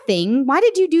did that thing. Why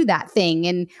did you do that thing?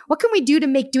 And what can we do to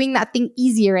make doing that thing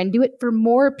easier and do it for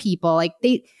more people? Like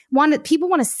people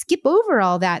want to skip over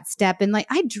all that step. And like,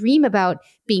 I dream about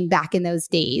being back in those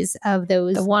days of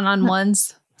those the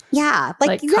one-on-ones. Yeah,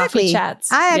 like exactly. Coffee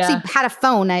chats. I actually had a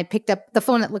phone. I picked up the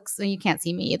phone that looks, you can't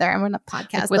see me either. I'm on a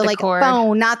podcast, with but like cord. A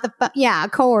phone, not the phone. Yeah, a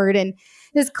cord. And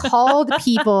just called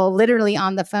people literally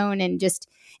on the phone, and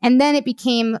then it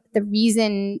became the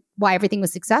reason why everything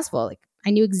was successful. Like I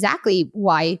knew exactly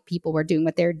why people were doing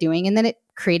what they're doing. And then it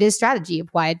created a strategy of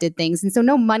why I did things. And so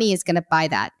no money is going to buy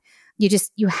that.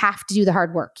 You have to do the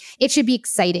hard work. It should be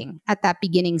exciting at that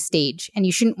beginning stage, and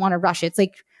you shouldn't want to rush it. It's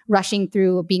like rushing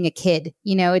through being a kid.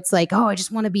 It's like, oh, I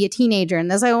just want to be a teenager.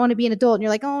 And then I want to be an adult. And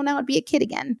you're like, oh, now I'd be a kid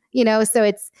again.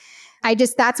 So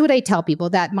that's what I tell people.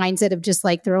 That mindset of just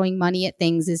like throwing money at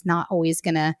things is not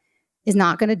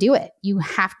gonna do it. You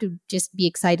have to just be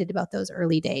excited about those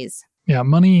early days. Yeah.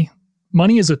 Money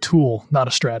is a tool, not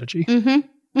a strategy.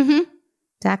 Mm-hmm. Mm-hmm.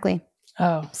 Exactly.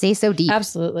 Oh, say so deep.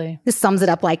 Absolutely. This sums it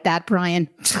up like that, Brian.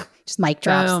 Just mic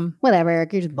drops. Boom. Whatever.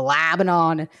 You're just blabbing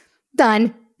on.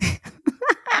 Done.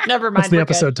 Never mind. That's the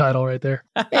episode title right there.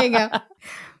 There you go.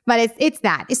 But it's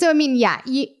that. So, I mean, yeah,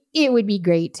 it would be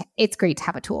great. It's great to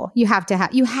have a tool. You have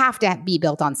to be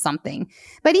built on something.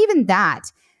 But even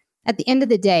that, at the end of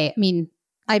the day, I mean,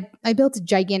 I built a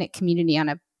gigantic community on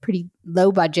a pretty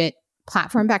low budget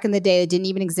platform back in the day that didn't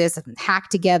even exist,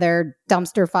 hacked together,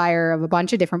 dumpster fire of a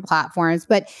bunch of different platforms,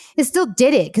 but it still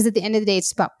did it, because at the end of the day,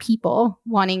 it's about people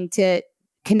wanting to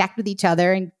connect with each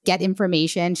other and get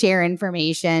information, share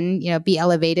information, be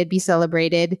elevated, be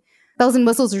celebrated. Bells and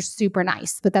whistles are super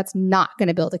nice, but that's not going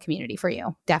to build a community for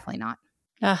you. Definitely not.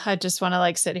 I just want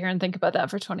to sit here and think about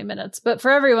that for 20 minutes. But for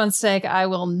everyone's sake, I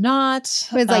will not.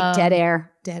 It's like dead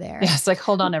air. Yeah, it's like,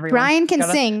 hold on, everyone. Brian can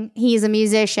sing. He's a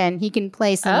musician. He can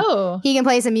play some. He can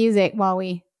play some music while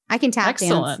I can tap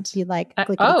dance if you'd like.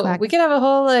 We could have a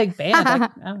whole band. I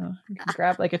don't know. You can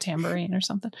grab a tambourine or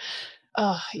something.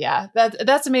 Oh yeah,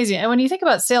 that's amazing. And when you think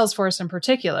about Salesforce in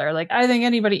particular, I think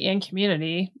anybody in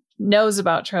community knows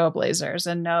about Trailblazers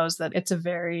and knows that it's a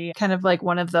very kind of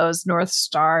one of those North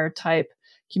Star type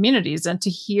communities. And to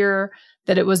hear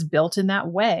that it was built in that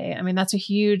way, I mean, that's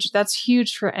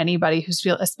huge for anybody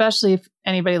especially if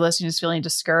anybody listening is feeling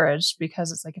discouraged,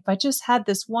 because it's if I just had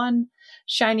this one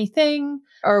shiny thing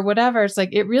or whatever, it's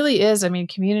it really is. I mean,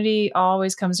 community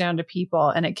always comes down to people,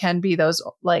 and it can be those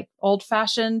old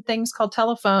fashioned things called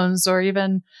telephones, or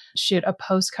even a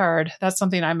postcard. That's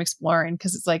something I'm exploring,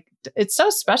 because it's so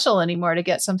special anymore to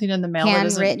get something in the mail that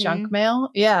isn't junk mail.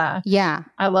 Yeah. Yeah.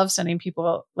 I love sending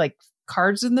people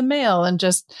cards in the mail, and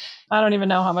I don't even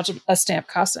know how much a stamp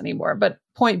costs anymore, but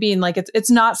point being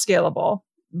it's not scalable,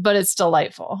 but it's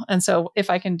delightful. And so if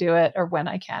I can do it, or when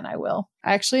I can, I will.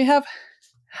 I actually have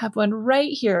one right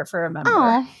here for a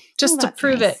member, just to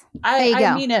prove nice. it.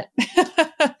 I mean it.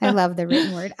 I love the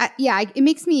written word. It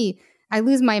makes I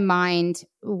lose my mind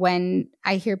when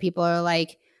I hear people are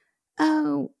like,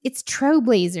 oh, it's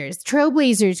Trailblazers.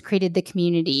 Trailblazers created the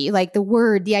community. The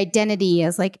word, the identity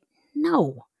is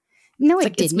no,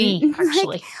 it didn't. It's me,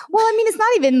 actually. Well, I mean, it's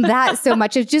not even that so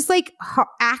much. It's just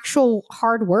actual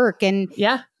hard work and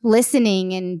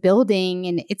listening and building.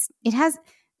 And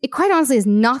it quite honestly has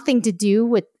nothing to do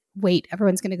with,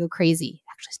 everyone's going to go crazy.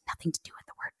 Actually, it's nothing to do with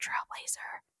the word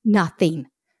Trailblazer.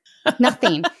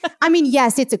 Nothing. I mean,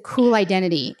 yes, it's a cool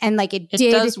identity. And it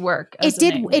does work.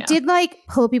 It did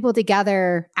pull people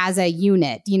together as a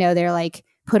unit. They're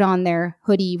put on their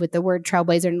hoodie with the word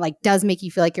Trailblazer, and does make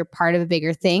you feel like you're part of a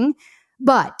bigger thing.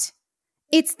 But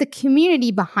it's the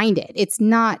community behind it. It's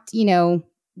not,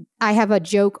 I have a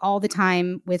joke all the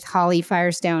time with Holly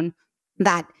Firestone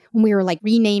that when we were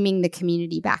renaming the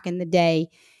community back in the day,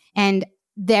 and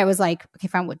there was okay,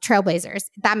 fine, with Trailblazers,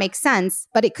 that makes sense,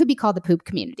 but it could be called the poop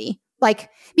community.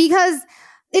 Because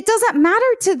it doesn't matter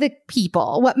to the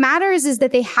people. What matters is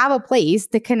that they have a place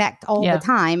to connect all the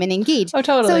time and engage. Oh,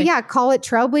 totally. So call it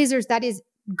Trailblazers. That is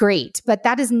great, but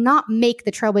that does not make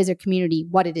the Trailblazer community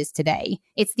what it is today.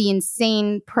 It's the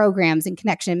insane programs and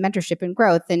connection and mentorship and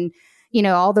growth and,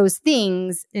 all those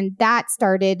things. And that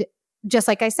started, just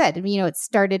like I said, it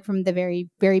started from the very,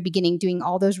 very beginning, doing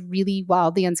all those really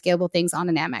wildly unscalable things on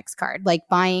an Amex card, like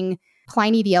buying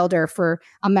Pliny the Elder for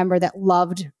a member that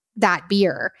loved that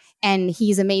beer, and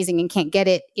he's amazing and can't get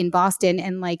it in Boston,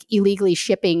 and illegally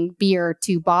shipping beer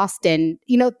to Boston.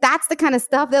 That's the kind of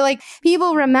stuff that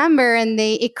people remember, and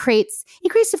it creates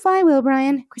the flywheel,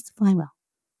 Brian. It creates the flywheel.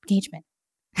 Engagement.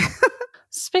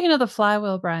 Speaking of the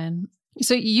flywheel, Brian,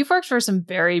 so you've worked for some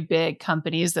very big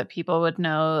companies that people would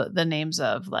know the names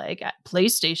of,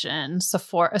 PlayStation,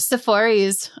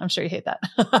 Sephora's. I'm sure you hate that.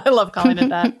 I love calling it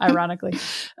that, ironically.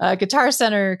 Guitar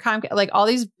Center, Comcast, all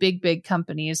these big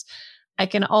companies. I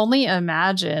can only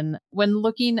imagine when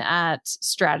looking at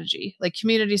strategy,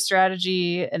 community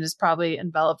strategy, and is probably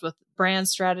enveloped with brand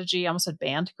strategy. I almost said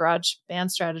band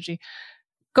strategy.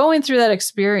 Going through that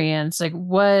experience,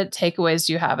 what takeaways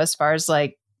do you have as far as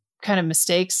kind of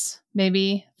mistakes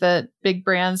maybe that big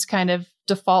brands kind of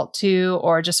default to,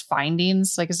 or just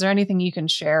findings? Is there anything you can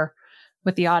share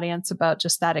with the audience about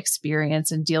just that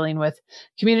experience and dealing with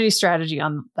community strategy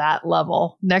on that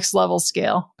level, next level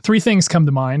scale? 3 things come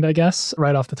to mind, I guess,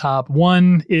 right off the top.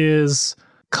 One is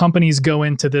companies go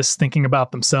into this thinking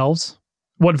about themselves.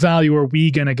 What value are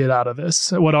we going to get out of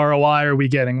this? What ROI are we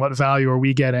getting? What value are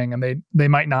we getting? And they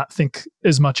might not think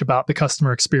as much about the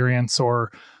customer experience or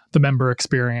the member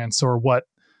experience or what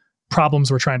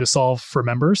problems we're trying to solve for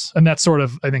members. And that's sort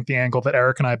of, I think, the angle that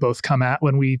Eric and I both come at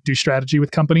when we do strategy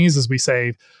with companies, is we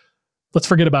say, let's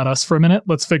forget about us for a minute.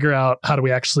 Let's figure out how do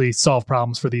we actually solve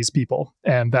problems for these people.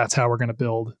 And that's how we're going to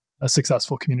build a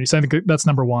successful community. So I think that's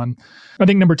number one. I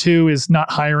think number two is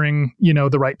not hiring,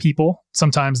 the right people.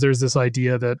 Sometimes there's this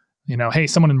idea that, hey,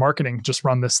 someone in marketing just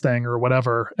run this thing or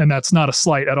whatever. And that's not a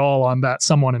slight at all on that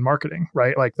someone in marketing,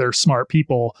 right? They're smart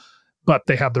people, but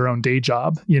they have their own day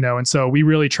job, and so we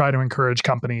really try to encourage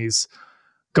companies,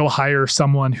 go hire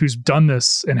someone who's done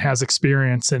this and has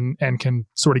experience and can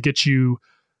sort of get you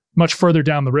much further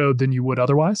down the road than you would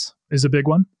otherwise, is a big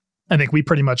one. I think we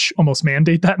pretty much almost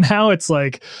mandate that now. It's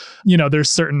like, you know, there's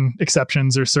certain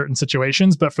exceptions or certain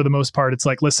situations, but for the most part, it's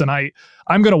like, listen, I'm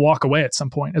going to walk away at some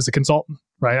point as a consultant,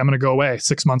 right? I'm going to go away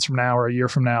 6 months from now or a year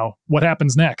from now. What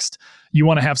happens next? You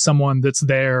want to have someone that's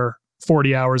there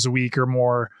 40 hours a week or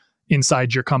more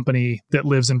inside your company that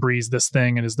lives and breathes this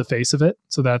thing and is the face of it.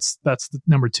 So that's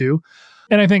number 2.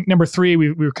 And I think number 3,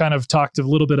 we've kind of talked a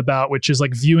little bit about, which is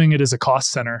like viewing it as a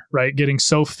cost center, right? Getting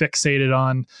so fixated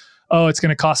on, oh, it's going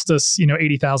to cost us, you know,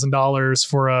 $80,000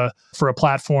 for a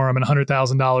platform and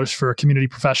 $100,000 for a community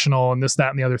professional and this, that,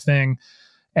 and the other thing.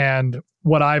 And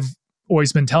what I've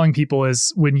always been telling people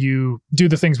is when you do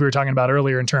the things we were talking about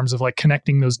earlier in terms of like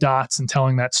connecting those dots and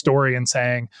telling that story and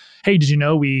saying, hey, did you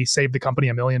know we saved the company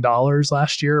 $1 million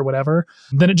last year or whatever?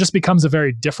 Then it just becomes a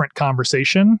very different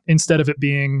conversation instead of it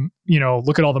being, you know,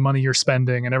 look at all the money you're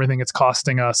spending and everything it's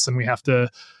costing us and we have to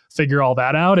figure all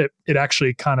that out. It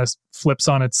actually kind of flips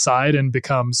on its side and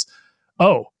becomes,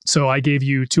 oh, so I gave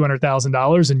you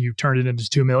 $200,000 and you turned it into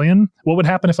 $2 million. What would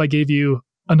happen if I gave you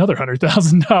another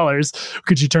 $100,000?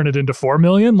 Could you turn it into $4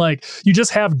 million? Like, you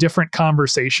just have different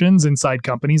conversations inside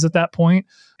companies at that point.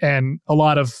 And a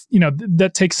lot of, you know,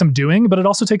 that takes some doing, but it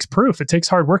also takes proof. It takes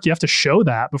hard work. You have to show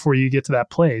that before you get to that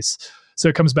place. So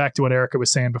it comes back to what Erica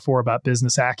was saying before about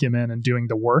business acumen and doing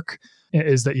the work,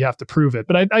 is that you have to prove it.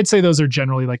 But I'd say those are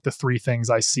generally like the 3 things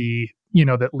I see, you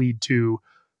know, that lead to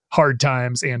hard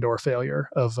times and or failure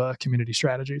of community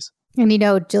strategies. And you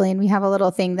know, Jillian, we have a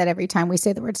little thing that every time we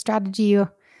say the word strategy,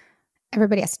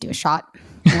 everybody has to do a shot.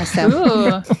 You know,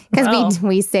 so because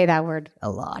we say that word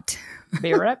a lot.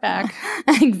 Be right back.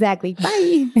 Exactly.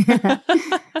 Bye.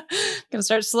 Gonna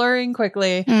start slurring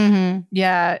quickly. Mm-hmm.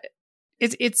 Yeah.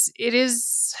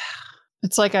 It's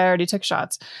like I already took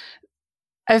shots.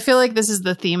 I feel like this is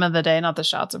the theme of the day, not the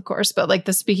shots, of course, but like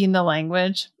the speaking the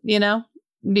language, you know,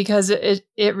 because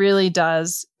it really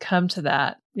does come to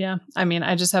that. Yeah. I mean,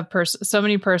 I just have so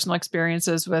many personal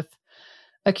experiences with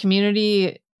a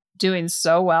community doing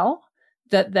so well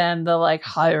that then the like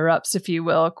higher ups, if you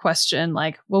will, question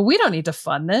like, well, we don't need to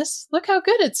fund this. Look how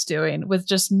good it's doing, with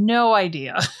just no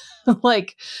idea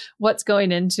like what's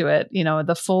going into it. You know,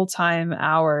 the full-time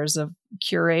hours of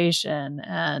curation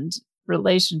and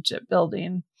relationship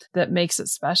building that makes it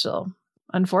special.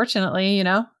 Unfortunately, you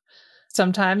know,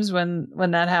 sometimes when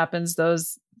that happens,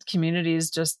 those communities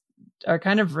just are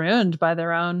kind of ruined by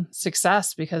their own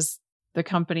success because the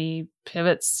company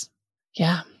pivots.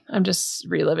 Yeah, I'm just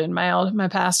reliving my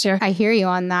past here. I hear you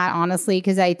on that, honestly,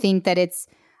 because I think that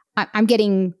I'm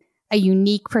getting a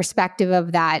unique perspective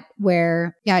of that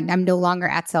where I'm no longer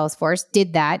at Salesforce,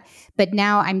 did that, but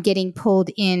now I'm getting pulled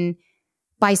in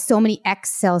by so many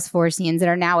ex-Salesforcians that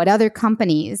are now at other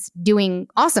companies doing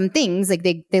awesome things. Like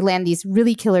they land these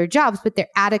really killer jobs, but they're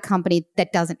at a company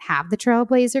that doesn't have the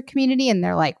Trailblazer community. And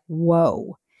they're like,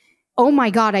 whoa, oh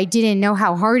my God, I didn't know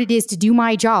how hard it is to do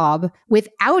my job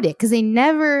without it, because they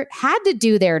never had to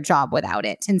do their job without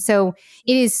it. And so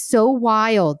it is so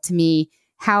wild to me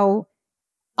how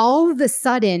all of a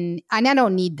sudden, and I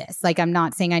don't need this, like I'm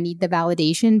not saying I need the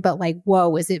validation, but like,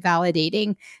 whoa, is it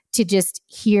validating to just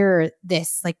hear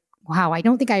this? Like, wow, I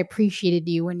don't think I appreciated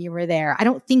you when you were there. I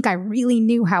don't think I really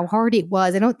knew how hard it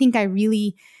was. I don't think I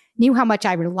really knew how much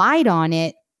I relied on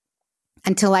it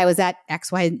until I was at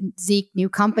XYZ new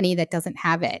company that doesn't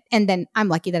have it. And then I'm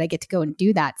lucky that I get to go and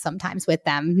do that sometimes with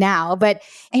them now. But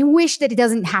I wish that it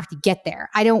doesn't have to get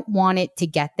there. I don't want it to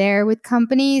get there with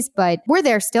companies, but we're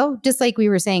there still. Just like we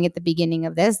were saying at the beginning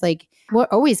of this, like we're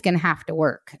always going to have to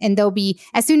work. And there'll be,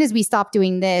 as soon as we stop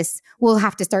doing this, we'll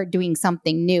have to start doing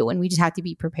something new. And we just have to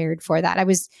be prepared for that. I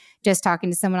was just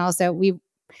talking to someone else that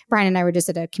Brian and I were just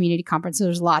at a community conference. So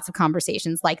there's lots of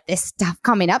conversations like this stuff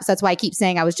coming up. So that's why I keep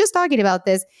saying I was just talking about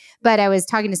this, but I was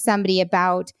talking to somebody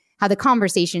about how the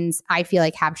conversations I feel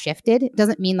like have shifted. It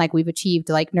doesn't mean like we've achieved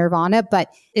like nirvana,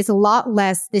 but it's a lot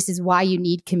less. This is why you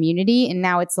need community. And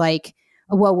now it's like,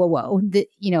 whoa.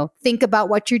 Think about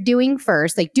what you're doing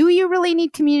first. Like, do you really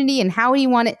need community and how do you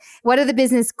want it? What are the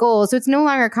business goals? So it's no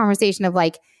longer a conversation of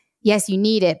like, yes, you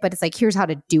need it, but it's like, here's how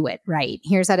to do it right.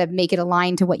 Here's how to make it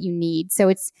align to what you need. So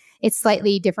it's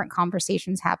slightly different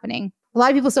conversations happening. A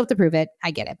lot of people still have to prove it. I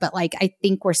get it. But like, I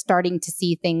think we're starting to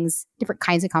see different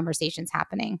kinds of conversations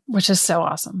happening. Which is so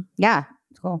awesome. Yeah.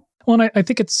 It's cool. Well, and I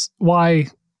think it's why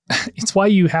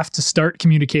you have to start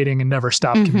communicating and never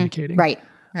stop communicating. Right.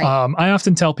 I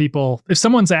often tell people, if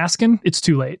someone's asking, it's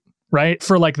too late, right?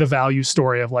 For like the value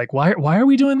story of like, why are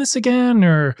we doing this again?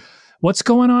 Or what's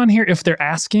going on here? If they're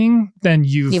asking, then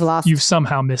lost. you've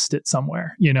somehow missed it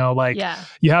somewhere. You know, like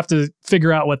you have to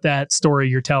figure out what that story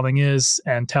you're telling is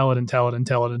and tell it and tell it and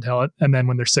tell it and tell it. And then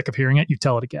when they're sick of hearing it, you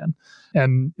tell it again.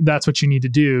 And that's what you need to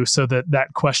do so that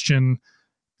that question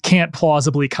can't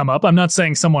plausibly come up. I'm not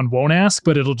saying someone won't ask,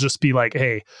 but it'll just be like,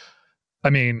 hey, I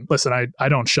mean, listen, I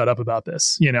don't shut up about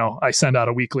this. You know, I send out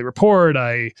a weekly report.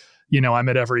 I'm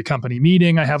at every company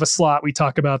meeting. I have a slot. We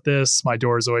talk about this. My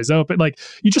door is always open. Like,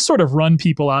 you just sort of run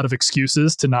people out of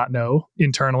excuses to not know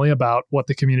internally about what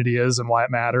the community is and why it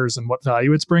matters and what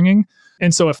value it's bringing.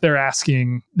 And so if they're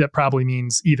asking, that probably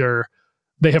means either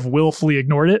they have willfully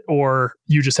ignored it or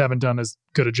you just haven't done as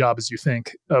good a job as you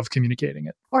think of communicating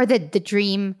it. Or the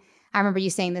dream. I remember you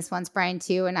saying this once, Brian,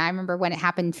 too. And I remember when it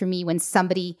happened for me, when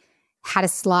somebody had a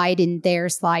slide in their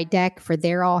slide deck for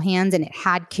their all hands and it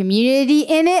had community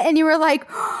in it. And you were like,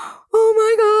 oh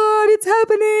my God, it's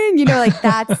happening. You know, like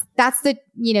that's the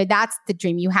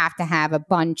dream. You have to have a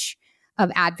bunch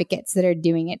of advocates that are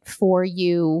doing it for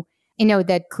you. You know,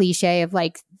 the cliche of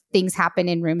like things happen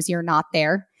in rooms you're not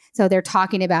there. So they're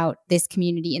talking about this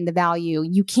community and the value.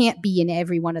 You can't be in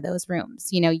every one of those rooms.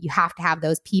 You know, you have to have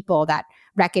those people that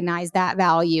recognize that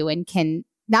value and can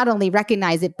not only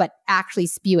recognize it, but actually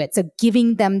spew it. So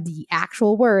giving them the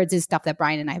actual words is stuff that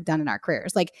Brian and I have done in our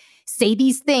careers. Like, say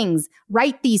these things,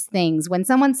 write these things. When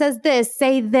someone says this,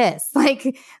 say this.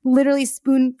 Like, literally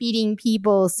spoon feeding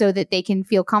people so that they can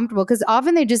feel comfortable. Because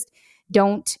often they just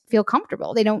don't feel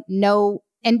comfortable. They don't know.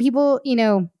 And people, you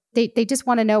know, they just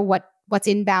want to know what's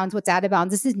inbounds, what's out of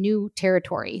bounds. This is new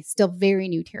territory, still very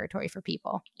new territory for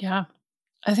people. Yeah.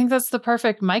 I think that's the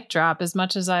perfect mic drop, as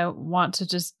much as I want to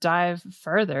just dive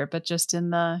further, but just in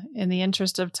the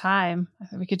interest of time, I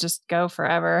think we could just go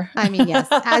forever. I mean, yes,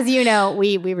 as you know,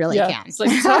 we really can. It's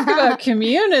like, talk about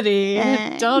community.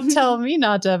 Don't tell me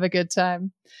not to have a good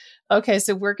time. Okay,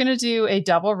 so we're going to do a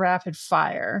double rapid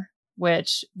fire,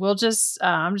 which we'll just,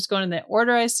 I'm just going in the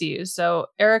order I see you. So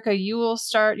Erica, you will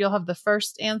start. You'll have the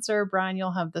first answer. Brian,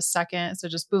 you'll have the second. So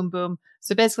just boom, boom.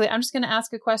 So basically, I'm just going to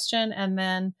ask a question and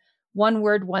then one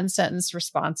word, one sentence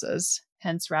responses,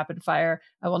 hence rapid fire.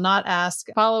 I will not ask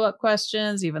follow-up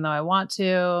questions, even though I want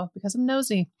to, because I'm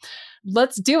nosy.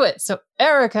 Let's do it. So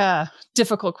Erica,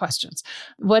 difficult questions.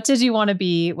 What did you want to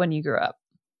be when you grew up,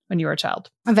 when you were a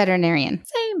child? A veterinarian.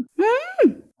 Same.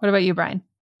 What about you, Brian?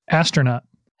 Astronaut.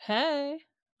 Hey.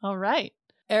 All right.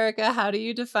 Erica, how do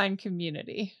you define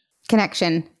community?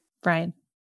 Connection. Brian?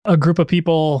 A group of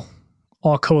people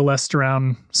all coalesced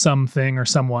around something or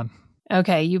someone.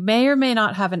 Okay, you may or may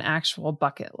not have an actual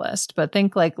bucket list, but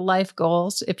think like life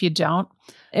goals if you don't.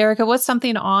 Erica, what's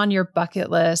something on your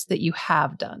bucket list that you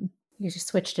have done? You just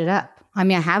switched it up. I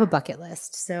mean, I have a bucket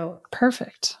list. So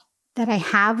perfect. That I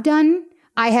have done,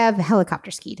 I have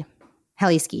helicopter skied,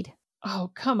 heli skied.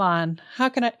 Oh, come on. How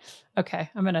can I? Okay,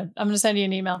 I'm gonna send you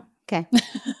an email. Okay.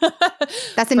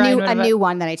 That's a new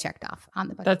one that I checked off on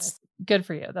the bucket list. That's good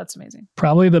for you. That's amazing.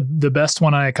 Probably the best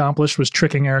one I accomplished was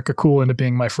tricking Erica Kuhl into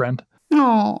being my friend.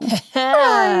 Oh, it's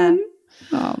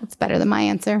better than my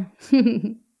answer.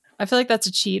 I feel like that's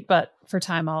a cheat, but for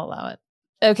time, I'll allow it.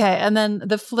 Okay. And then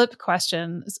the flip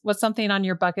question, what's something on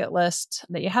your bucket list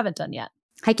that you haven't done yet?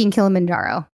 Hiking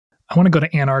Kilimanjaro. I want to go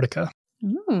to Antarctica.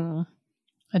 I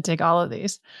dig all of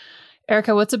these.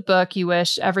 Erica, what's a book you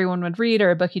wish everyone would read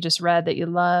or a book you just read that you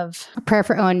love? A Prayer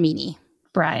for Owen Meany.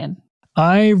 Brian.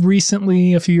 I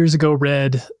recently, a few years ago,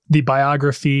 read the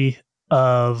biography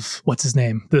of, what's his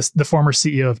name? The former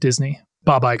CEO of Disney,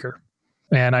 Bob Iger.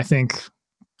 And I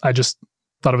just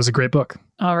thought it was a great book.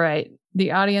 All right.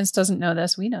 The audience doesn't know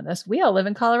this. We know this. We all live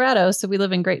in Colorado, so we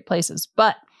live in great places.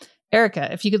 But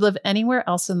Erica, if you could live anywhere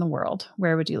else in the world,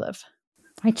 where would you live?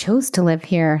 I chose to live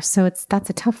here, so that's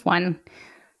a tough one.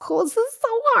 Oh, this is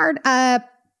so hard.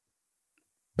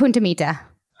 Punta Mita.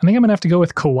 I think I'm going to have to go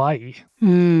with Kauai.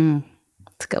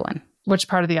 That's a good one. Which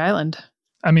part of the island?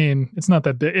 I mean, it's not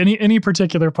that big. Any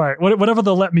particular part, whatever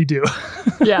they'll let me do.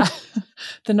 Yeah.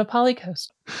 The Nepali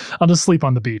coast. I'll just sleep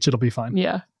on the beach. It'll be fine.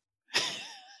 Yeah.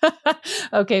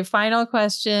 Okay, final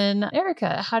question.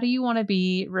 Erica, how do you want to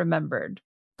be remembered?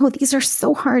 Oh, these are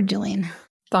so hard, Jillian.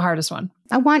 The hardest one.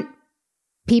 I want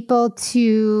people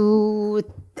to,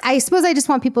 I suppose I just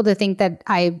want people to think that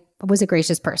I was a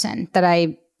gracious person, that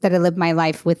I lived my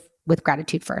life with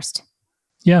gratitude first.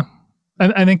 Yeah.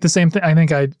 I think the same thing. I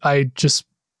think I just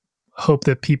hope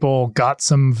that people got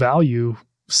some value,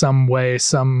 some way,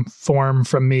 some form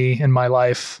from me in my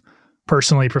life,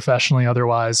 personally, professionally,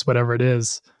 otherwise, whatever it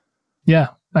is. Yeah.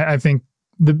 I think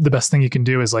the best thing you can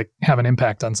do is like have an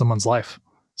impact on someone's life.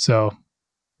 So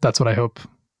that's what I hope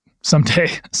someday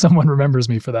someone remembers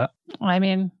me for that. I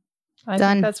mean, I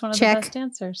Done. think that's one of Check. the best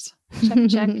answers.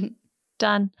 Check.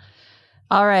 Done.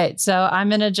 All right. So I'm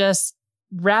going to just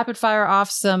rapid fire off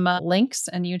some links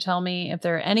and you tell me if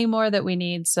there are any more that we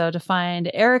need. So to find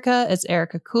Erica, it's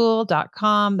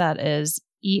ericakuhl.com. That is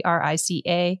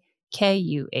ERICAKUHL.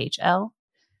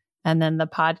 And then the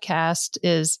podcast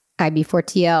is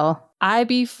IB4TL.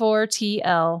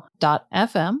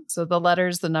 IB4TL.FM. So the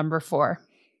letters, the number 4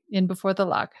 in before the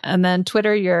lock. And then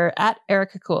Twitter, you're at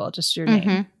Erica Kuhl, just your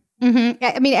name.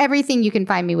 I mean, everything you can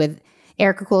find me with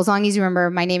Erica Kuhl, as long as you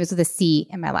remember my name is with a C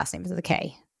and my last name is with a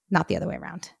K, not the other way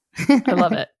around. I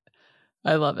love it.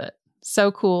 I love it.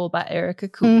 So Cool by Erica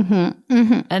Kuhl.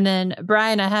 And then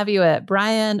Brian, I have you at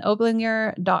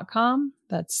brianoblinger.com.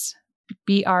 That's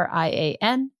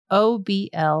BrianOblinger.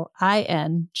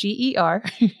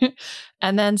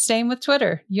 And then same with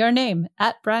Twitter, your name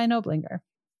at Brian Oblinger.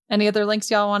 Any other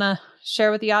links y'all want to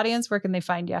share with the audience? Where can they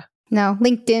find you? No,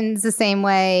 LinkedIn's the same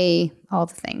way, all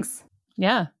the things.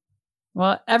 Yeah.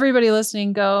 Well, everybody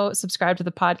listening, go subscribe to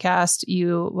the podcast.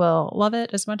 You will love it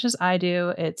as much as I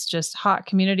do. It's just hot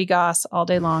community goss all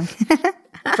day long.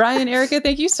 Brian, Erica,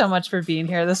 thank you so much for being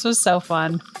here. This was so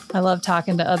fun. I love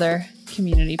talking to other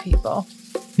community people.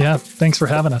 Yeah. Thanks for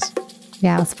having us.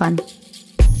 Yeah, it was fun.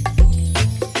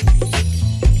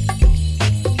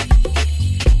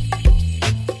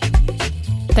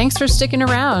 Thanks for sticking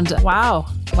around. Wow.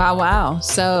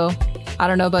 So I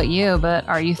don't know about you, but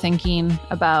are you thinking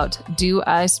about, do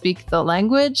I speak the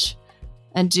language?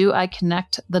 And do I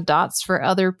connect the dots for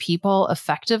other people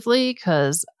effectively?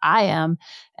 Because I am.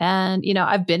 And,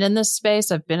 I've been in this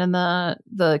space. I've been in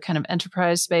the kind of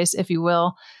enterprise space, if you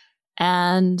will.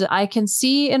 And I can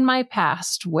see in my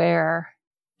past where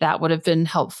that would have been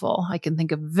helpful. I can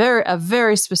think of a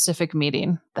very specific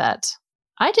meeting that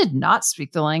I did not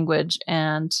speak the language,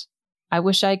 and I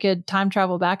wish I could time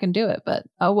travel back and do it, but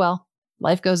oh well,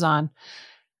 life goes on.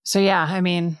 So yeah, I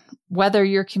mean, whether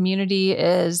your community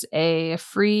is a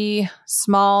free,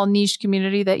 small niche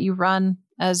community that you run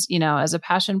as a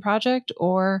passion project,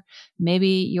 or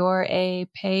maybe you're a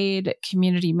paid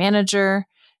community manager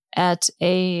at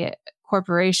a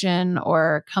corporation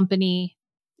or company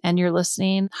and you're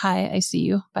listening. Hi, I see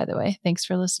you, by the way. Thanks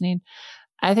for listening.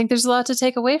 I think there's a lot to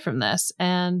take away from this,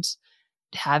 and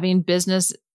having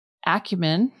business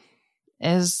acumen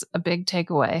is a big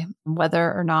takeaway,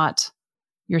 whether or not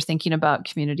you're thinking about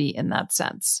community in that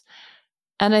sense.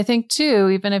 And I think too,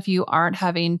 even if you aren't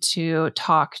having to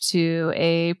talk to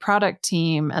a product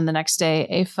team and the next day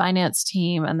a finance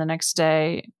team and the next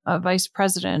day a vice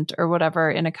president or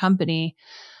whatever in a company,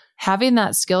 having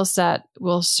that skill set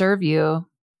will serve you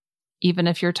even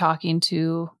if you're talking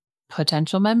to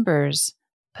potential members,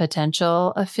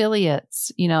 potential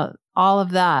affiliates, all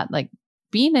of that, like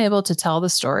being able to tell the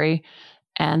story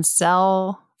and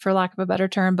sell, for lack of a better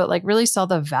term, but like really sell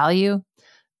the value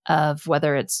of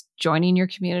whether it's joining your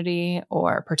community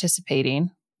or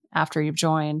participating after you've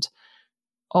joined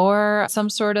or some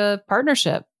sort of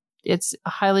partnership. It's a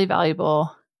highly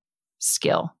valuable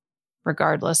skill,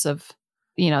 regardless of,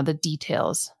 the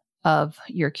details of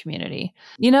your community.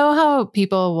 You know how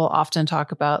people will often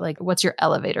talk about like, what's your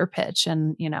elevator pitch?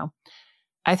 And,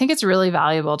 I think it's really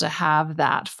valuable to have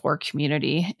that for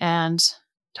community. And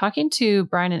talking to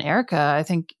Brian and Erica, I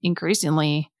think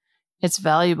increasingly it's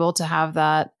valuable to have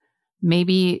that,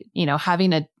 maybe,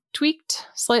 having a tweaked,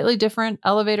 slightly different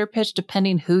elevator pitch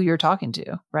depending who you're talking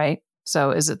to, right?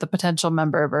 So is it the potential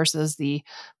member versus the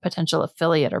potential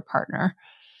affiliate or partner?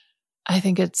 I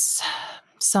think it's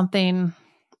something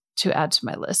to add to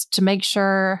my list to make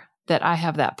sure that I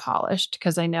have that polished,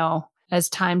 because I know as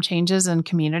time changes and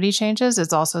community changes,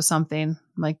 it's also something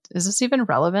like, is this even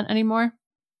relevant anymore?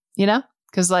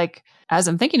 Because like, as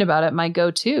I'm thinking about it, my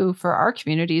go-to for our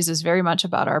communities is very much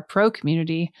about our pro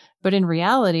community. But in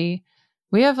reality,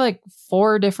 we have like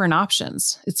 4 different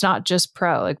options. It's not just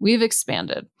pro. Like we've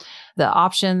expanded the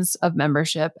options of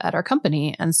membership at our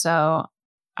company. And so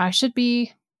I should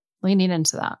be leaning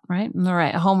into that, right? All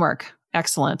right. Homework.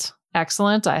 Excellent.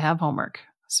 I have homework.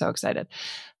 So excited.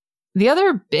 The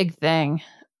other big thing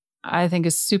I think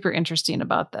is super interesting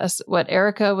about this, what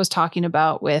Erica was talking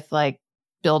about with like,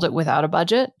 build it without a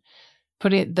budget,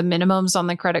 putting the minimums on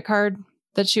the credit card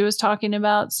that she was talking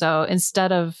about. So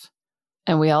instead of,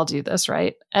 and we all do this,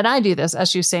 right? And I do this, as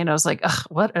she was saying, I was like, ugh,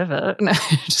 whatever. No,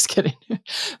 just kidding.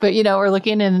 But, we're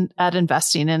looking at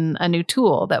investing in a new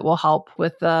tool that will help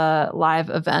with the live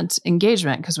event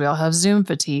engagement, because we all have Zoom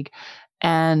fatigue.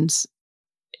 And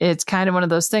it's kind of one of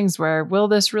those things where, will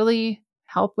this really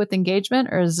help with engagement,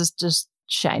 or is this just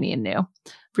shiny and new?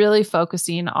 Really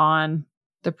focusing on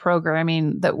the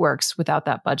programming that works without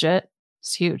that budget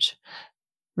is huge.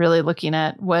 really looking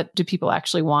at what do people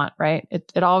actually want, right?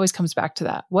 It always comes back to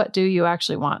that. What do you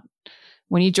actually want?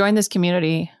 When you join this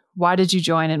community, why did you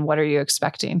join and what are you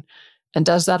expecting? And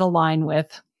does that align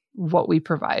with what we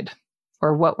provide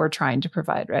or what we're trying to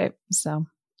provide, right? So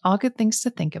all good things to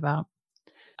think about.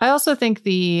 I also think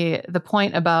the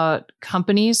point about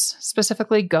companies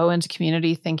specifically go into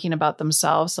community thinking about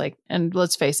themselves, and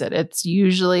let's face it, it's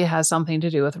usually has something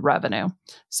to do with revenue.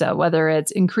 So whether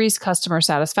it's increase customer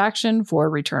satisfaction for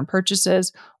return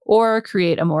purchases or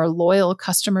create a more loyal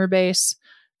customer base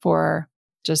for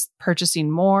just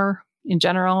purchasing more in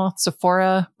general.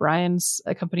 Sephora,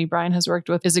 a company Brian has worked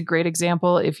with, is a great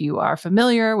example. If you are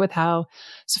familiar with how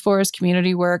Sephora's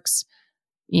community works,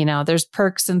 there's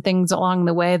perks and things along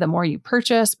the way the more you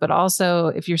purchase, but also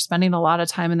if you're spending a lot of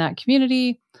time in that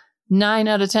community, 9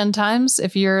 out of 10 times,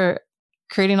 if you're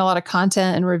creating a lot of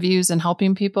content and reviews and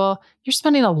helping people, you're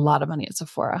spending a lot of money at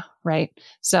Sephora, right?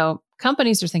 So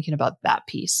companies are thinking about that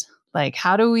piece.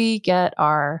 How do we get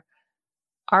our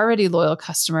already loyal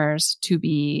customers to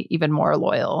be even more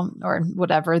loyal, or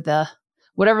whatever the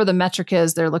metric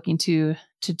is they're looking to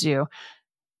do.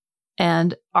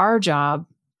 And our job,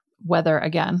 whether,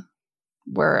 again,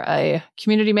 we're a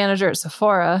community manager at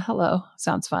Sephora, hello,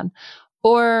 sounds fun,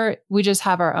 or we just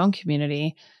have our own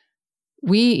community,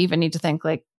 we even need to think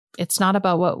it's not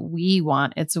about what we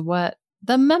want, it's what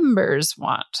the members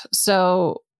want.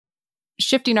 So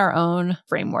shifting our own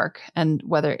framework and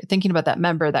whether thinking about that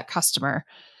member, that customer,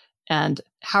 and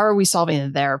how are we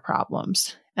solving their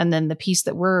problems? And then the piece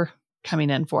that we're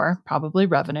coming in for, probably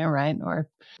revenue, right? Or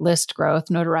list growth,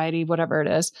 notoriety, whatever it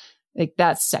is.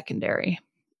 That's secondary.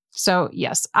 So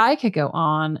yes, I could go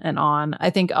on and on. I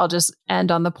think I'll just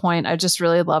end on the point. I just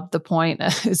really love the point.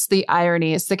 It's the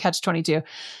irony. It's the catch-22.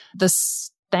 The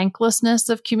thanklessness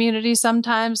of community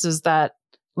sometimes is that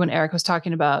when Eric was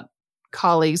talking about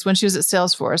colleagues, when she was at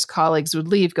Salesforce, colleagues would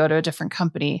leave, go to a different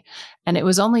company. And it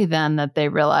was only then that they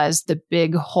realized the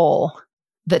big hole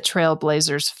that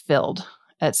Trailblazers filled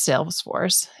at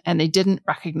Salesforce. And they didn't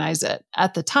recognize it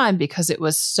at the time because it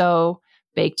was so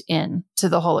baked in to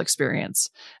the whole experience.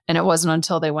 And it wasn't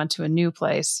until they went to a new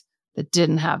place that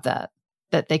didn't have that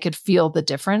they could feel the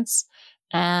difference.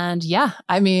 And yes,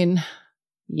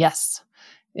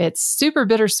 it's super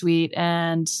bittersweet.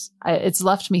 And it's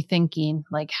left me thinking,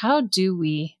 how do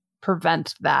we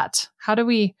prevent that? How do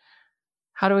we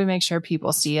make sure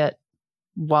people see it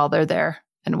while they're there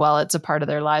and while it's a part of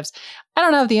their lives? I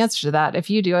don't have the answer to that. If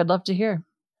you do, I'd love to hear.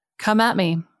 Come at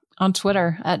me on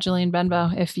Twitter at Jillian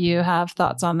Benbow if you have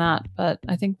thoughts on that. But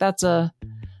I think that's a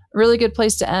really good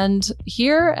place to end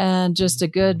here and just a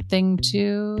good thing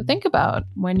to think about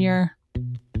when you're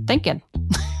thinking.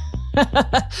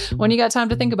 When you got time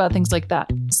to think about things like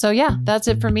that. So yeah, that's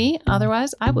it for me.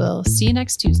 Otherwise, I will see you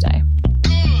next Tuesday.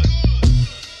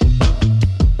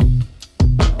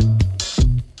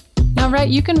 All right,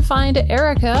 you can find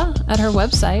Erica at her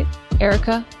website,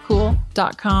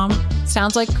 ericakuhl.com.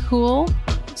 Sounds like cool,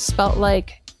 spelt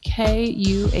like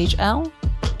Kuhl.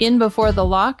 In Before the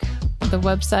Lock, the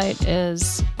website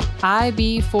is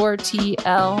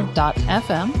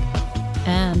ib4tl.fm,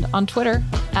 and on Twitter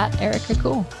at Erica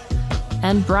Kuhl.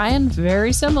 And Brian,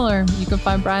 very similar. You can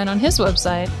find Brian on his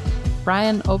website,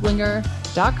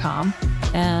 brianoblinger.com,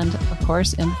 and of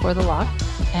course, In Before the Lock,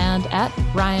 and at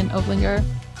Brian Oblinger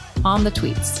on the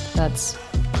tweets. That's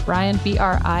Brian,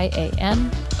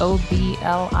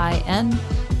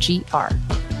 BrianOblingr.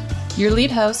 Your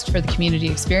lead host for the community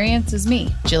experience is me,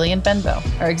 Jillian Benbow.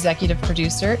 Our executive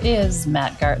producer is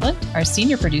Matt Gartland. Our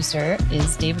senior producer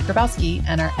is David Grabowski,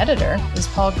 and our editor is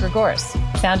Paul Gregoris.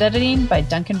 Sound editing by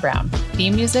Duncan Brown.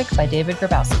 Theme music by David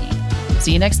Grabowski.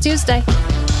 See you next Tuesday.